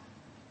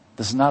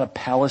 This is not a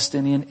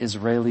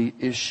Palestinian-Israeli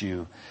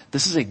issue.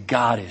 This is a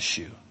God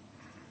issue.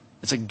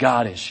 It's a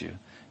God issue.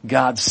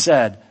 God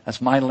said,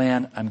 that's my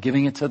land, I'm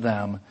giving it to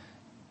them.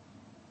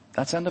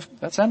 That's end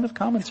of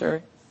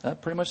commentary.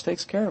 That pretty much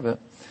takes care of it.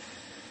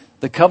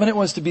 The covenant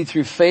was to be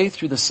through faith,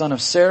 through the son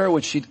of Sarah,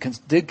 which she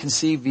did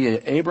conceive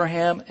via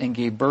Abraham and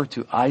gave birth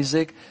to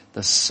Isaac,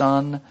 the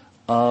son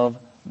of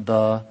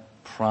the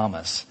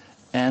promise.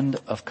 End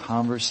of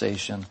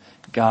conversation.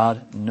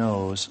 God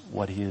knows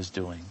what he is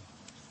doing.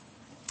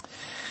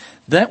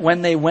 That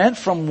when they went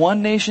from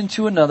one nation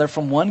to another,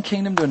 from one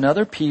kingdom to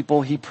another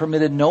people, he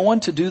permitted no one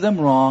to do them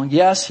wrong.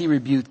 Yes, he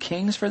rebuked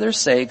kings for their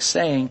sake,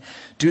 saying,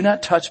 do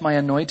not touch my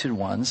anointed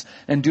ones,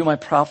 and do my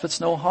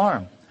prophets no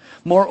harm.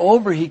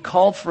 Moreover, he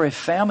called for a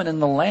famine in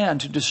the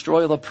land to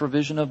destroy the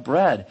provision of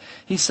bread.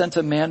 He sent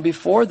a man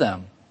before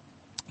them,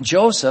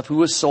 Joseph, who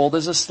was sold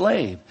as a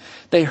slave.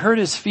 They hurt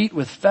his feet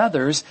with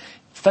fetters.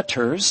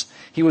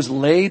 He was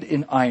laid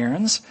in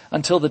irons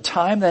until the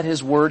time that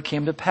his word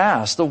came to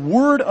pass. The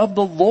word of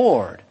the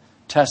Lord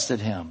tested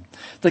him.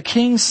 The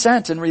king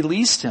sent and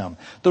released him.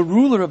 The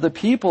ruler of the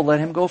people let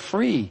him go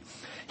free.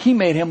 He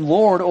made him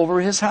lord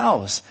over his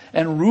house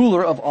and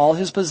ruler of all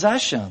his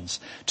possessions,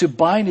 to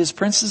bind his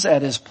princes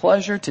at his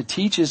pleasure, to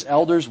teach his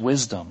elders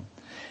wisdom.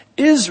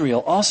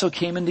 Israel also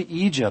came into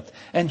Egypt,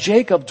 and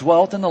Jacob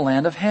dwelt in the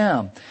land of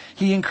Ham.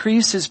 He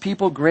increased his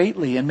people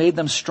greatly and made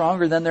them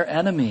stronger than their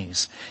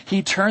enemies.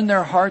 He turned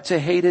their heart to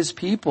hate his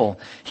people.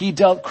 He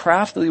dealt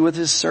craftily with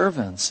his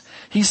servants.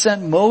 He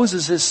sent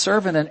Moses his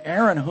servant and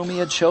Aaron whom he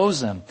had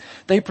chosen.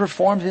 They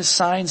performed his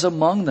signs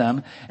among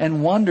them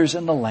and wonders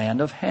in the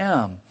land of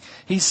Ham.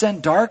 He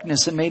sent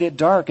darkness and made it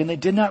dark, and they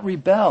did not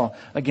rebel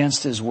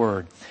against his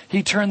word.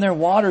 He turned their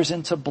waters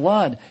into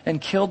blood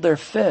and killed their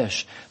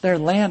fish. Their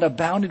land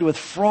abounded with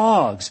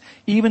frogs,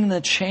 even in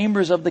the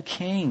chambers of the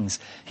kings.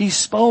 He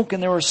spoke,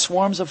 and there were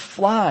swarms of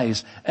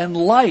flies and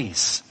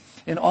lice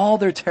in all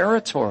their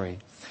territory.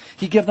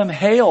 He gave them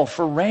hail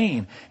for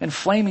rain and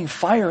flaming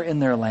fire in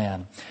their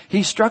land.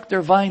 He struck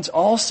their vines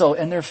also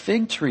and their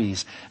fig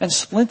trees and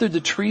splintered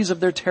the trees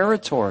of their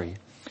territory.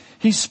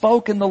 He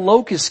spoke and the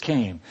locusts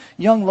came,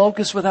 young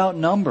locusts without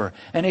number,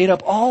 and ate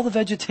up all the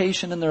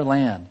vegetation in their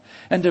land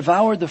and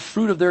devoured the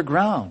fruit of their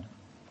ground.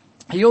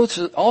 He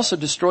also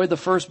destroyed the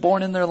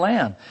firstborn in their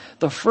land,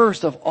 the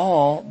first of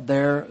all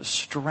their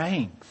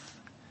strength.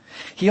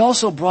 He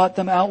also brought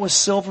them out with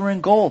silver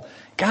and gold.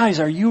 Guys,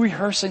 are you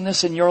rehearsing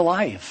this in your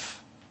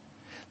life?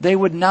 They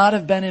would not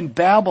have been in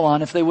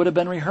Babylon if they would have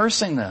been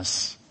rehearsing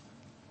this.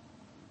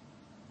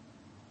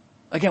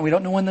 Again, we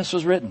don't know when this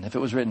was written. If it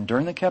was written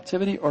during the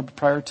captivity or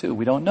prior to,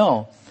 we don't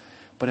know.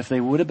 But if they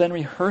would have been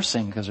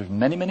rehearsing, because there's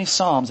many, many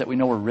Psalms that we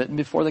know were written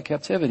before the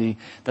captivity,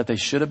 that they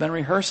should have been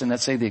rehearsing, that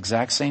say the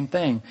exact same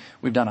thing.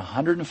 We've done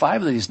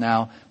 105 of these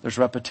now. There's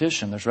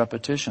repetition.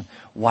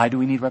 Why do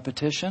we need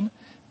repetition?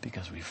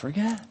 Because we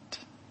forget.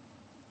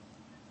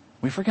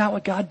 We forgot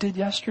what God did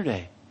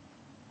yesterday.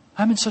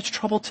 I'm in such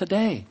trouble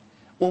today.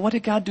 Well, what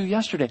did God do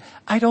yesterday?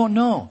 I don't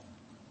know.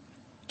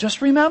 Just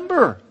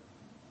remember.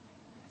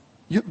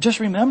 Just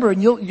remember,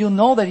 and you'll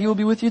know that he will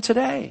be with you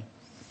today.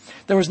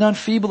 There was none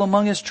feeble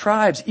among his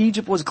tribes.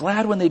 Egypt was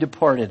glad when they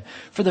departed,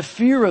 for the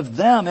fear of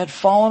them had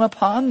fallen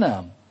upon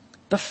them.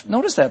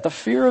 Notice that, the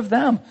fear of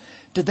them.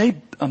 Did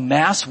they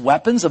amass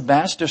weapons of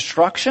mass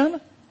destruction?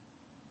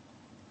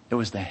 It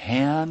was the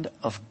hand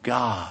of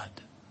God.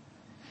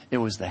 It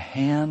was the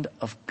hand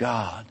of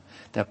God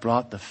that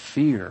brought the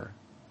fear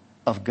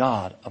of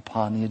God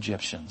upon the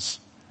Egyptians,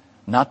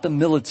 not the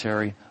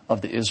military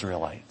of the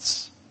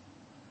Israelites.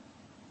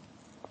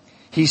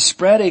 He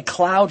spread a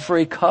cloud for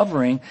a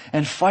covering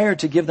and fire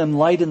to give them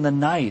light in the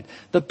night.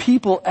 The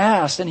people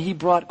asked, and he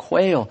brought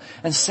quail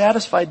and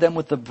satisfied them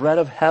with the bread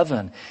of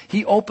heaven.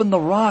 He opened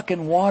the rock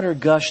and water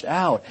gushed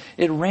out.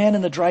 It ran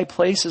in the dry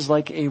places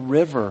like a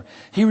river.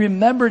 He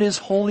remembered his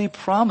holy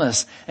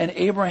promise and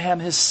Abraham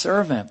his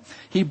servant.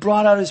 He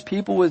brought out his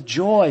people with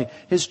joy,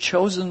 his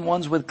chosen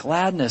ones with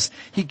gladness.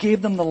 He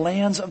gave them the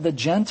lands of the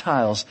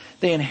Gentiles.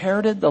 They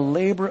inherited the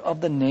labor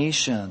of the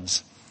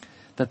nations,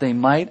 that they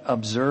might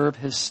observe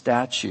his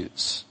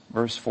statutes.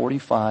 Verse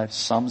 45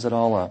 sums it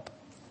all up.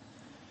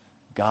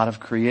 God of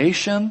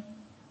creation,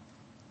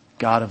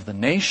 God of the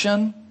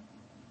nation.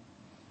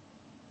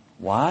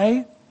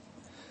 Why?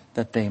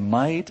 That they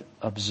might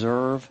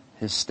observe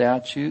his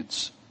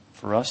statutes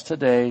for us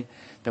today,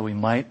 that we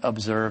might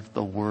observe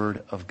the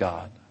Word of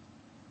God.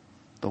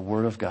 The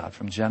Word of God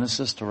from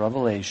Genesis to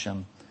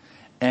Revelation,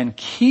 and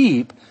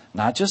keep,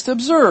 not just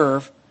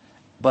observe,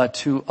 but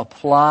to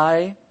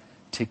apply,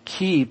 to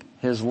keep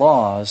his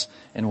laws.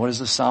 And what does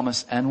the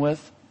psalmist end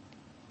with?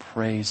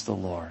 Praise the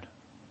Lord.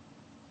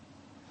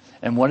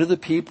 And what are the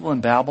people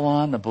in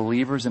Babylon, the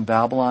believers in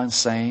Babylon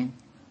saying?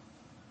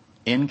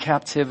 In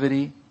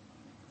captivity,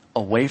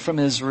 away from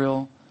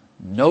Israel,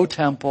 no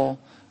temple,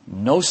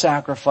 no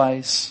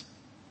sacrifice.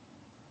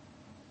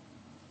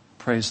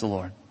 Praise the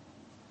Lord.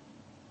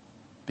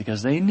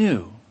 Because they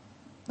knew,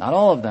 not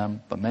all of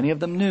them, but many of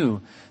them knew,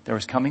 there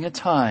was coming a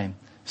time,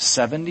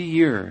 70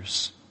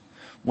 years,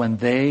 when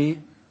they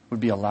would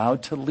be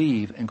allowed to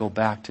leave and go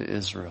back to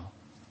Israel.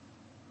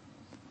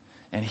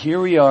 And here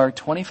we are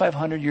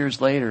 2,500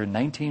 years later in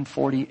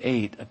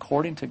 1948,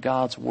 according to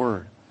God's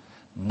word,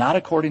 not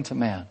according to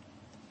man.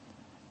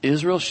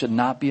 Israel should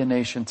not be a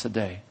nation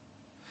today.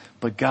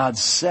 But God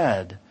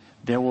said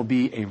there will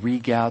be a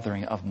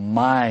regathering of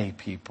my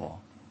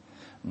people.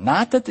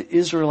 Not that the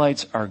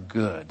Israelites are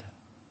good.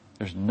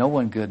 There's no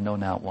one good, no,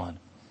 not one.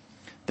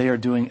 They are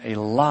doing a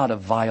lot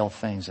of vile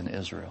things in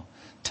Israel.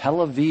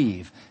 Tel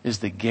Aviv is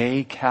the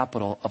gay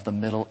capital of the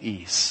Middle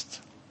East.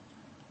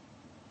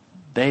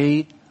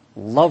 They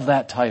love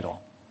that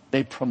title.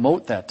 They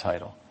promote that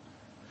title.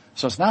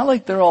 So it's not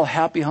like they're all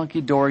happy,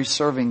 hunky-dory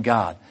serving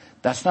God.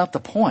 That's not the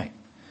point.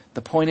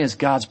 The point is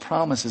God's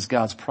promise is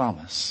God's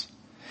promise.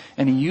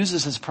 And he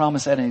uses his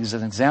promise as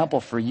an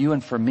example for you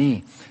and for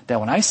me, that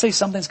when I say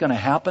something's going to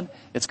happen,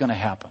 it's going to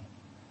happen.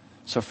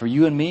 So for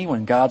you and me,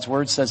 when God's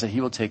word says that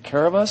he will take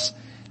care of us,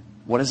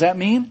 what does that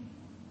mean?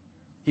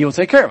 He will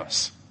take care of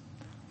us.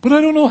 But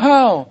I don't know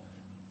how.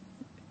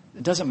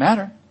 It doesn't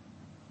matter.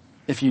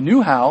 If you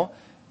knew how,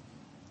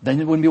 then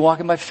you wouldn't be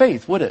walking by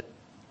faith, would it?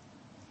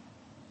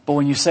 But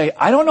when you say,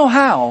 I don't know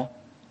how,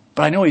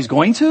 but I know he's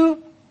going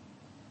to,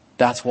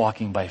 that's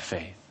walking by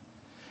faith.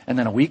 And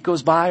then a week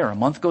goes by, or a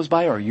month goes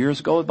by, or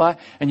years go by,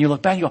 and you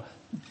look back and you go,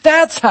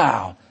 that's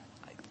how.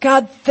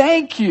 God,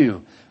 thank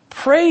you.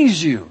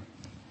 Praise you.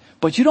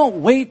 But you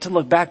don't wait to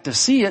look back to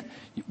see it.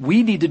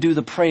 We need to do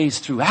the praise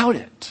throughout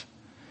it.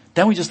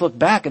 Then we just look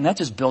back, and that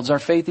just builds our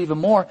faith even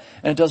more.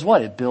 And it does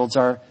what? It builds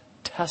our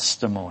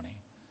testimony.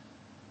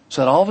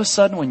 So that all of a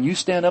sudden when you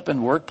stand up in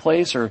the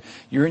workplace, or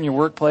you're in your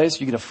workplace,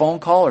 you get a phone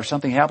call or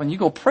something happened, you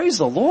go, praise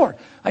the Lord.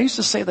 I used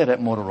to say that at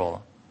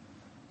Motorola.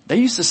 They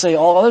used to say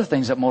all other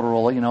things at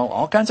Motorola,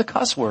 all kinds of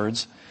cuss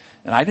words.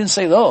 And I didn't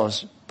say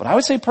those, but I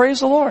would say praise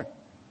the Lord.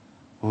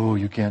 Oh,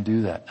 you can't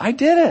do that. I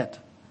did it.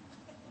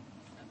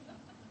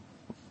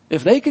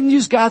 If they can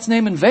use God's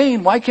name in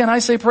vain, why can't I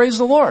say praise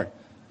the Lord?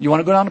 You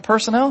want to go down to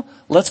personnel?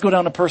 Let's go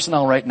down to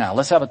personnel right now.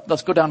 Let's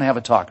go down and have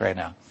a talk right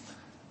now.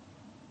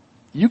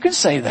 You can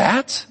say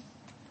that.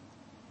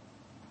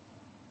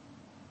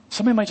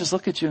 Somebody might just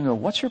look at you and go,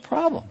 what's your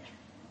problem?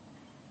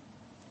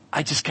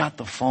 I just got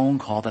the phone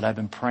call that I've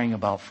been praying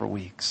about for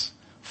weeks,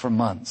 for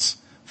months,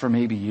 for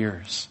maybe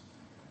years.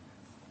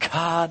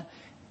 God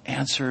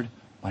answered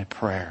my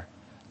prayer.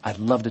 I'd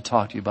love to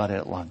talk to you about it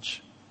at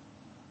lunch.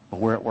 But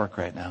we're at work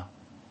right now.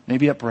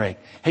 Maybe at break.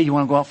 Hey, you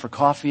want to go out for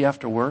coffee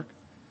after work?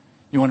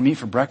 You want to meet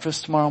for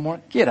breakfast tomorrow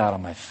morning? Get out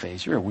of my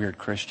face. You're a weird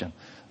Christian.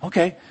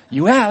 Okay,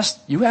 you asked.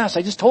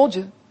 I just told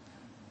you.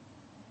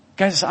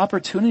 Guys, it's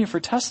opportunity for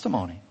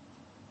testimony.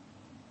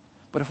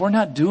 But if we're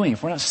not doing,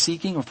 if we're not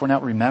seeking, if we're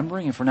not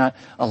remembering, if we're not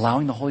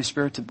allowing the Holy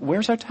Spirit to,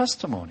 where's our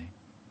testimony?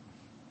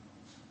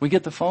 We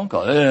get the phone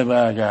call.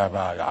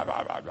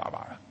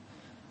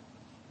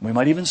 We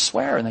might even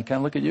swear, and they kind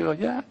of look at you and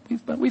go, yeah,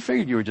 we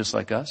figured you were just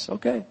like us.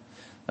 Okay,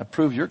 that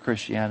proves your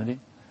Christianity.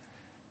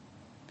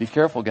 Be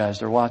careful, guys.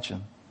 They're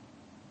watching.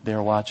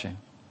 They're watching.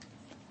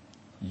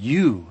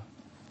 You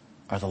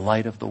are the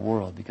light of the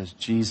world, because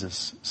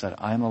Jesus said,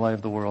 I am the light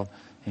of the world.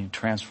 And he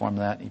transformed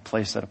that, and he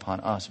placed that upon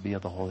us via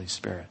the Holy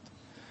Spirit.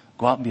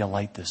 Go out and be a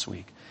light this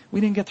week.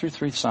 We didn't get through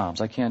 3 Psalms.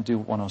 I can't do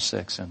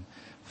 106 in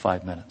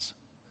 5 minutes.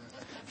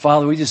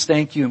 Father, we just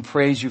thank you and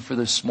praise you for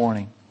this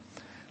morning.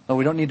 Lord,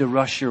 we don't need to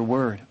rush your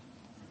word.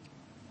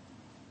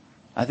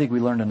 I think we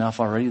learned enough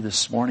already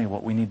this morning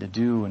what we need to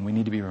do, and we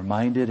need to be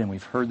reminded, and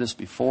we've heard this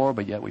before,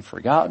 but yet we've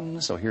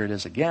forgotten, so here it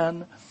is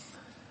again.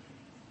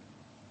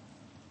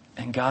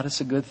 And God,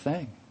 it's a good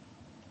thing.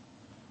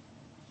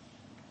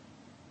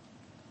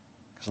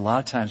 Because a lot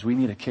of times we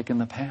need a kick in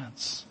the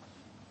pants.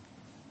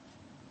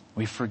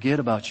 We forget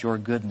about your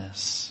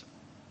goodness.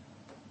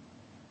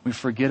 We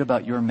forget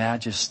about your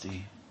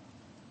majesty.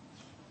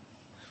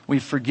 We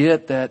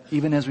forget that,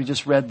 even as we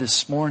just read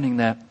this morning,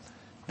 that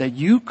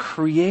you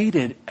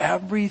created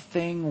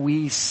everything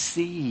we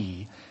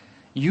see.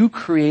 You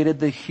created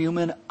the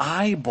human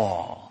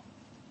eyeball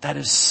that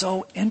is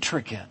so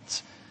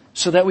intricate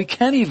so that we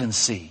can't even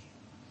see.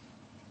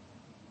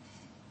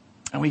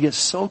 And we get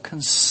so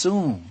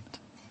consumed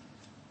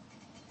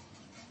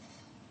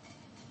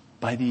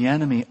by the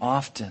enemy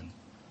often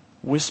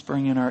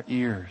whispering in our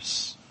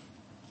ears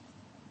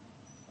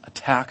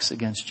attacks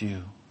against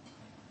you.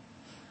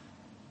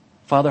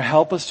 Father,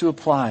 help us to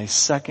apply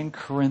 2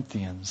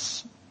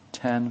 Corinthians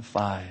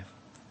 10:5.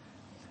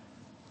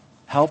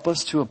 Help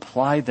us to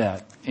apply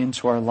that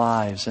into our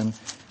lives and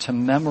to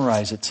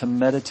memorize it, to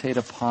meditate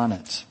upon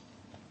it.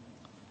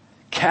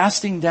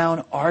 Casting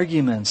down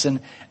arguments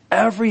and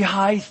every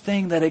high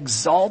thing that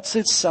exalts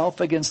itself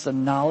against the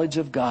knowledge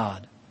of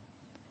God,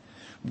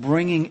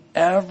 bringing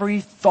every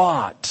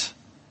thought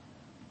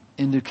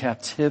into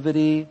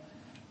captivity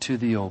to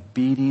the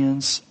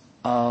obedience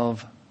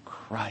of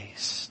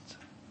Christ.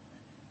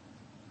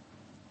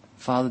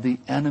 Father, the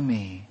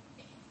enemy,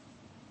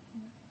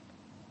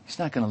 he's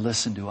not going to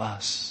listen to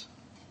us,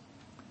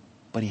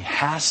 but he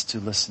has to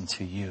listen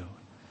to you.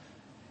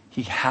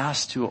 He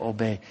has to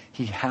obey.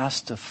 He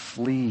has to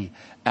flee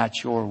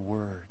at your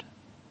word.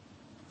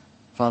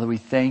 Father, we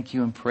thank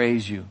you and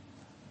praise you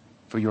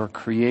for your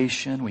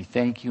creation. We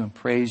thank you and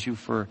praise you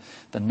for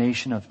the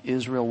nation of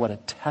Israel. What a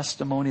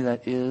testimony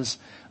that is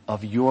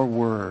of your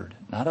word.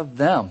 Not of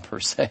them per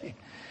se,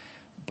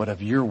 but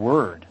of your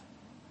word.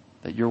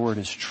 That your word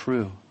is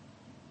true.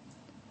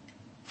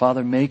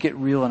 Father, make it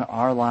real in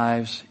our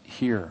lives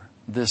here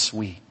this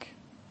week.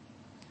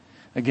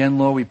 Again,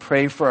 Lord, we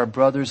pray for our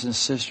brothers and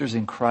sisters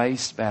in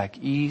Christ back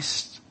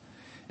east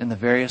in the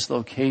various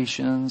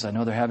locations. I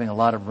know they're having a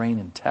lot of rain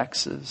in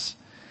Texas.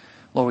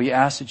 Lord, we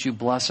ask that you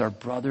bless our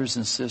brothers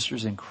and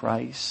sisters in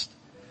Christ,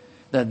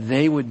 that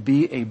they would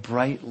be a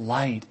bright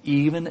light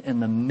even in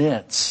the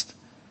midst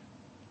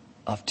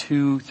of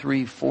 2,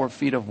 3, 4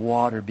 feet of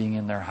water being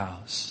in their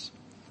house.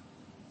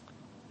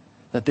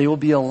 That they will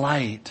be a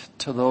light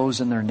to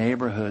those in their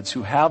neighborhoods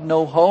who have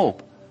no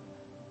hope,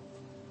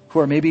 who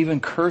are maybe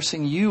even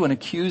cursing you and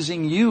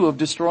accusing you of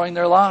destroying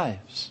their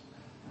lives.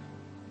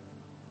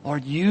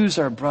 Lord, use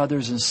our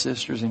brothers and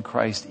sisters in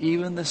Christ,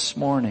 even this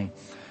morning,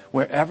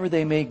 wherever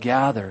they may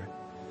gather,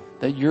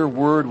 that your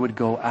word would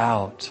go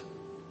out.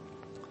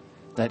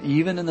 That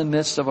even in the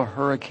midst of a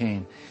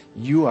hurricane,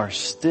 you are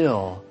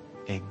still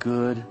a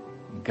good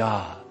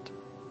God.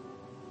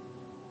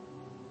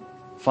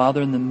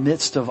 Father, in the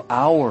midst of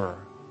our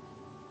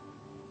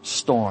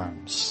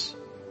storms,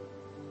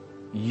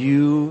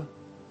 you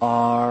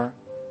are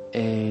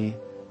a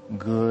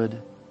good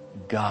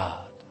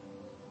God.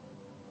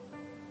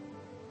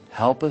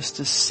 Help us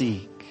to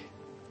seek.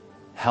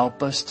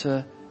 Help us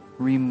to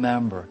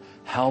remember.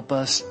 Help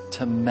us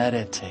to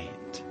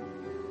meditate.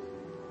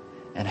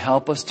 And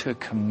help us to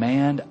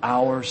command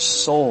our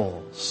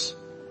souls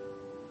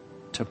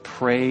to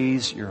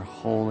praise your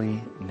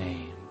holy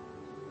name.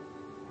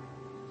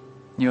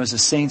 You know, as the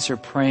saints are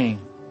praying,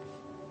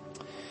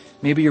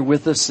 maybe you're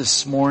with us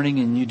this morning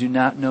and you do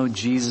not know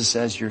Jesus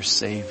as your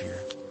Savior.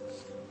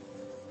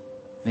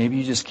 Maybe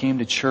you just came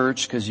to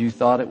church because you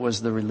thought it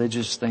was the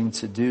religious thing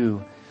to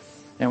do.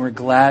 And we're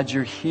glad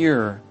you're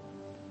here.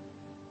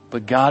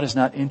 But God is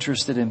not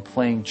interested in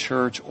playing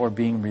church or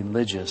being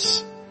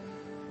religious.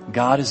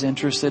 God is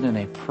interested in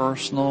a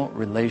personal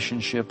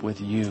relationship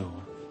with you.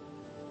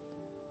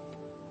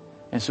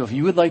 And so if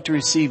you would like to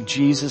receive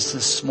Jesus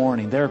this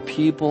morning, there are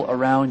people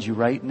around you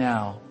right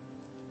now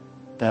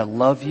that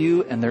love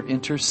you and they're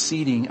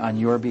interceding on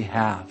your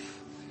behalf.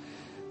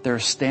 They're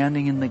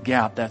standing in the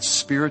gap, that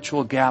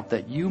spiritual gap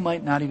that you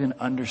might not even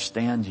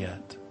understand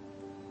yet.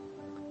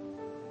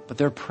 But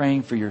they're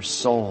praying for your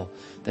soul,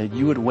 that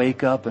you would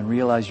wake up and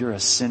realize you're a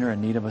sinner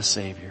in need of a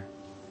Savior.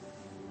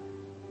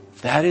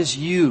 If that is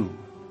you,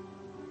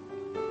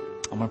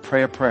 I'm going to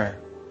pray a prayer.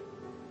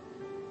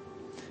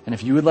 And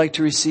if you would like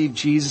to receive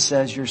Jesus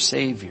as your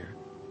Savior,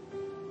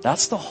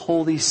 that's the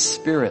Holy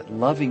Spirit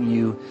loving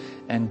you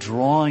and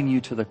drawing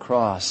you to the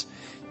cross.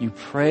 You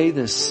pray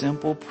this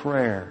simple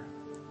prayer.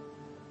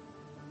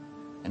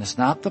 And it's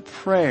not the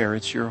prayer,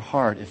 it's your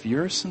heart. If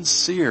you're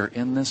sincere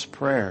in this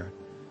prayer,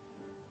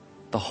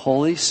 the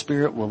Holy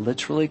Spirit will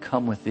literally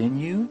come within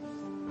you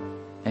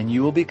and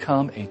you will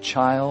become a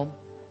child,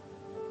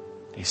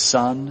 a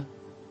son,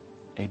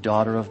 a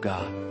daughter of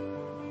God.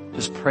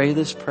 Just pray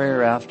this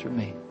prayer after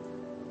me.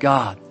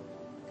 God,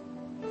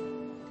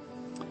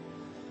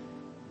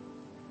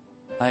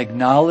 I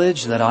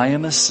acknowledge that I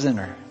am a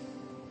sinner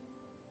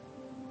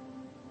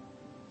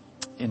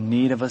in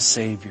need of a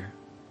Savior.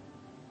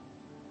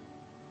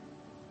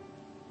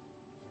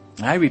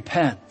 I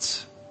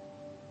repent.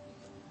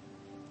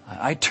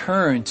 I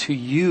turn to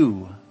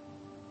you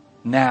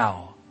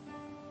now.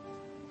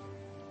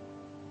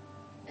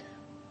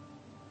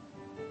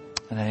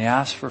 And I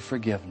ask for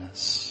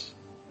forgiveness.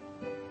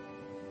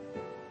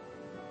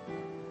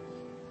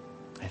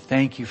 I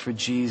thank you for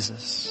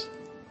Jesus.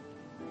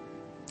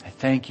 I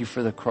thank you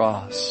for the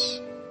cross.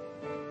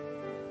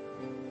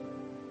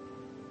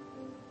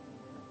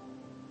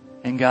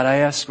 And God, I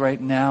ask right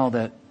now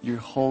that your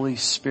Holy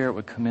Spirit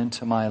would come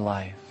into my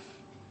life.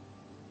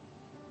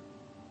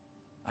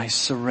 I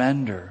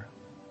surrender.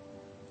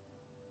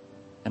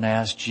 And I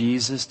ask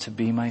Jesus to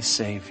be my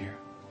Savior.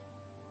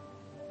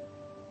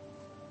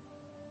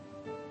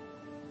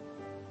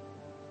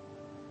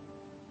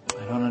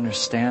 I don't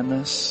understand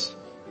this,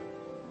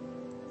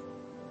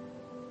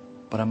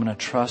 but I'm going to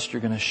trust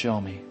you're going to show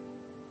me,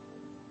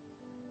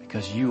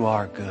 because you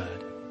are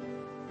good.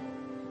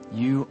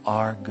 You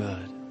are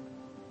good.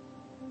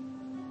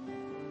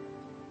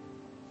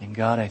 And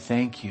God, I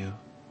thank you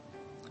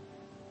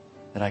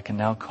that I can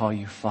now call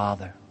you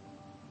Father,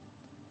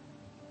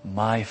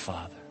 my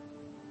Father.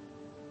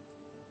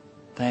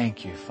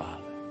 Thank you,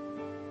 Father.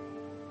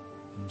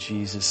 In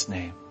Jesus'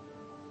 name,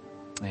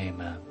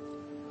 amen.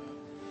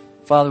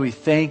 Father, we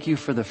thank you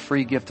for the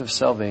free gift of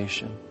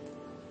salvation.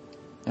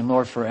 And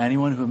Lord, for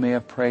anyone who may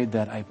have prayed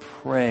that, I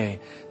pray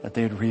that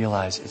they would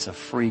realize it's a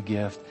free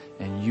gift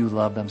and you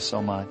love them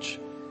so much.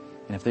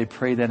 And if they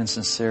pray that in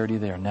sincerity,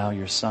 they are now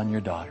your son,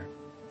 your daughter.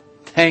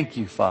 Thank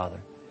you, Father,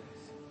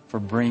 for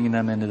bringing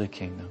them into the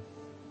kingdom.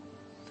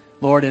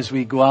 Lord, as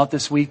we go out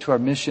this week to our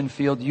mission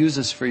field, use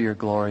us for your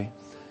glory.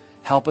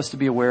 Help us to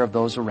be aware of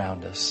those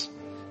around us.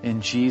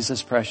 In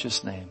Jesus'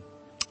 precious name,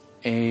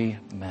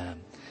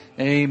 Amen.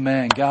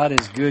 Amen. God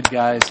is good,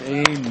 guys.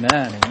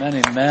 Amen.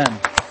 Amen. Amen.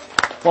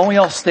 Why don't we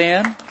all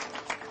stand?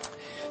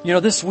 You know,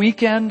 this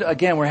weekend,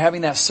 again, we're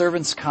having that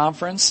servants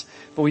conference,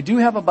 but we do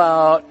have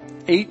about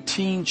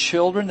 18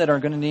 children that are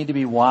going to need to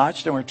be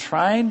watched, and we're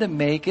trying to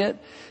make it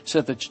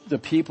so that the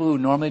people who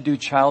normally do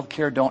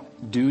childcare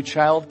don't do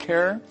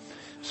childcare.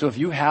 So if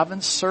you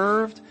haven't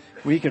served,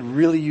 we could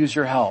really use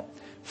your help.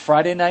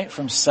 Friday night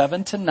from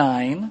 7 to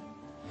 9.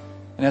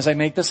 And as I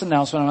make this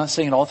announcement, I'm not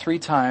saying it all 3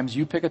 times.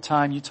 You pick a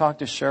time, you talk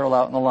to Cheryl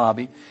out in the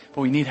lobby.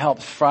 But we need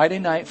help Friday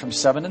night from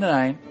 7 to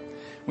 9.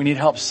 We need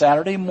help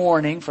Saturday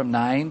morning from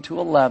 9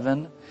 to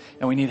 11.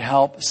 And we need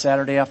help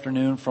Saturday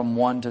afternoon from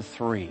 1 to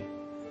 3.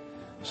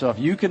 So if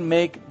you can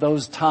make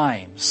those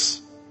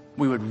times,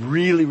 we would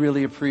really,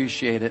 really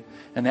appreciate it.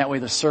 And that way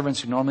the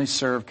servants who normally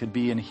serve could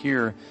be in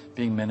here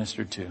being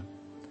ministered to.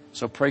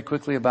 So pray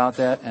quickly about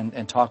that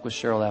and talk with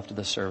Cheryl after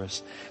the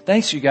service.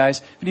 Thanks, you guys.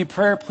 If you need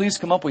prayer, please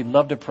come up. We'd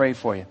love to pray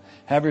for you.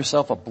 Have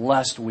yourself a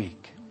blessed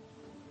week.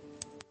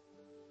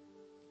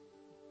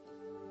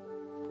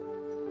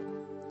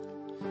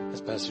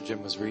 As Pastor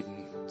Jim was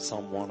reading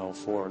Psalm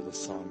 104, the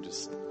song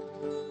just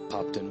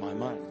popped in my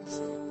mind.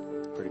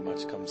 So pretty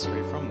much comes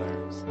straight from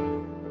there.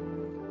 So.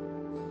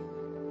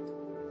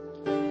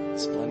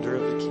 Splendor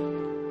of the King.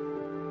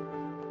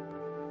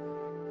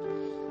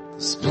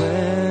 The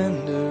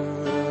splendor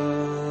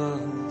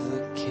of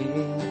the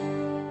King,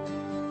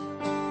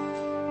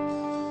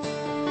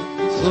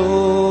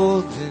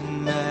 clothed in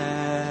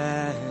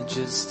majesty,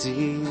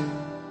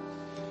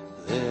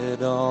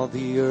 let all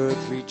the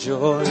earth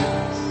rejoice.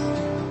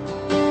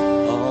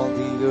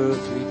 The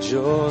earth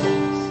rejoice.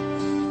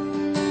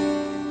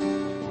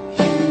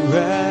 He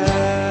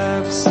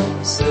wraps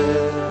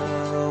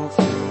himself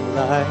in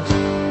light.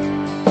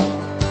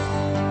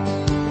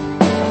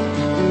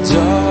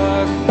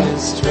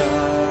 Darkness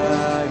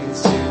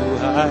tries to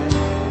hide.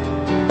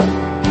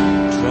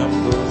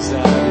 Trembles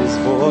at his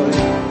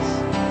voice.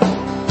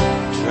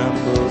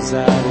 Trembles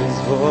at his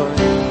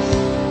voice.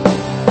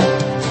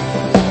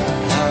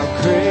 How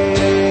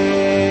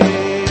great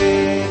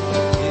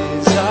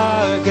is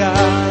our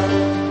God.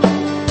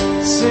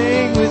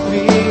 Sing with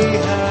me,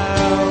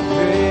 how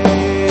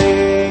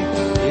great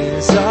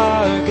is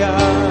our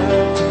God.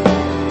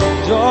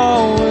 And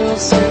all will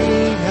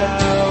sing,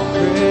 how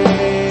great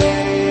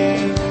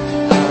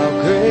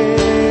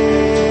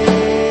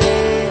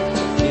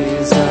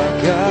is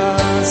our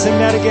God. Sing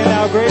that again,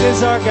 how great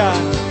is our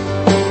God.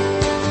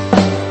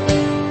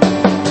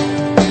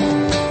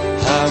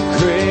 How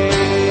great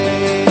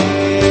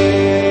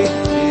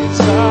is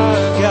our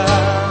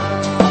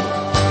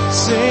God.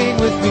 Sing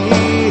with me,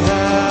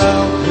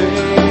 how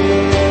great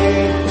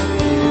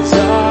is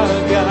our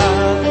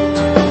God,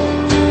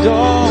 and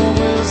all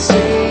will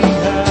sing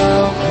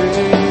how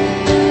great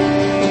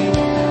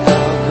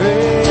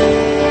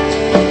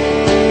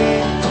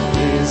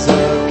is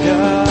our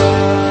God.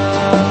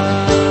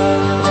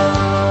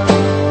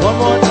 One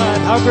more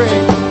time, how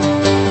great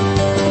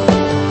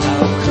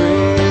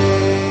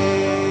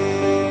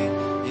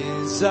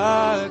is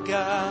our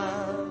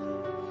God.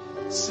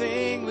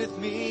 Sing with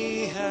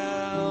me,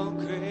 how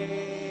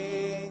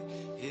great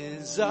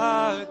is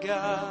our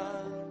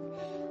God,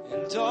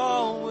 and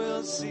all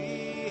will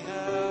see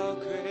how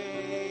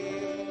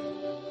great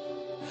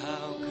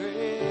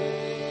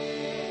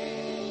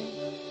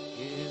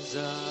is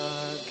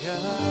our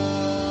God.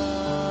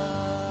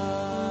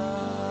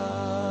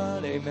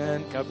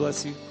 Amen. God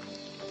bless you.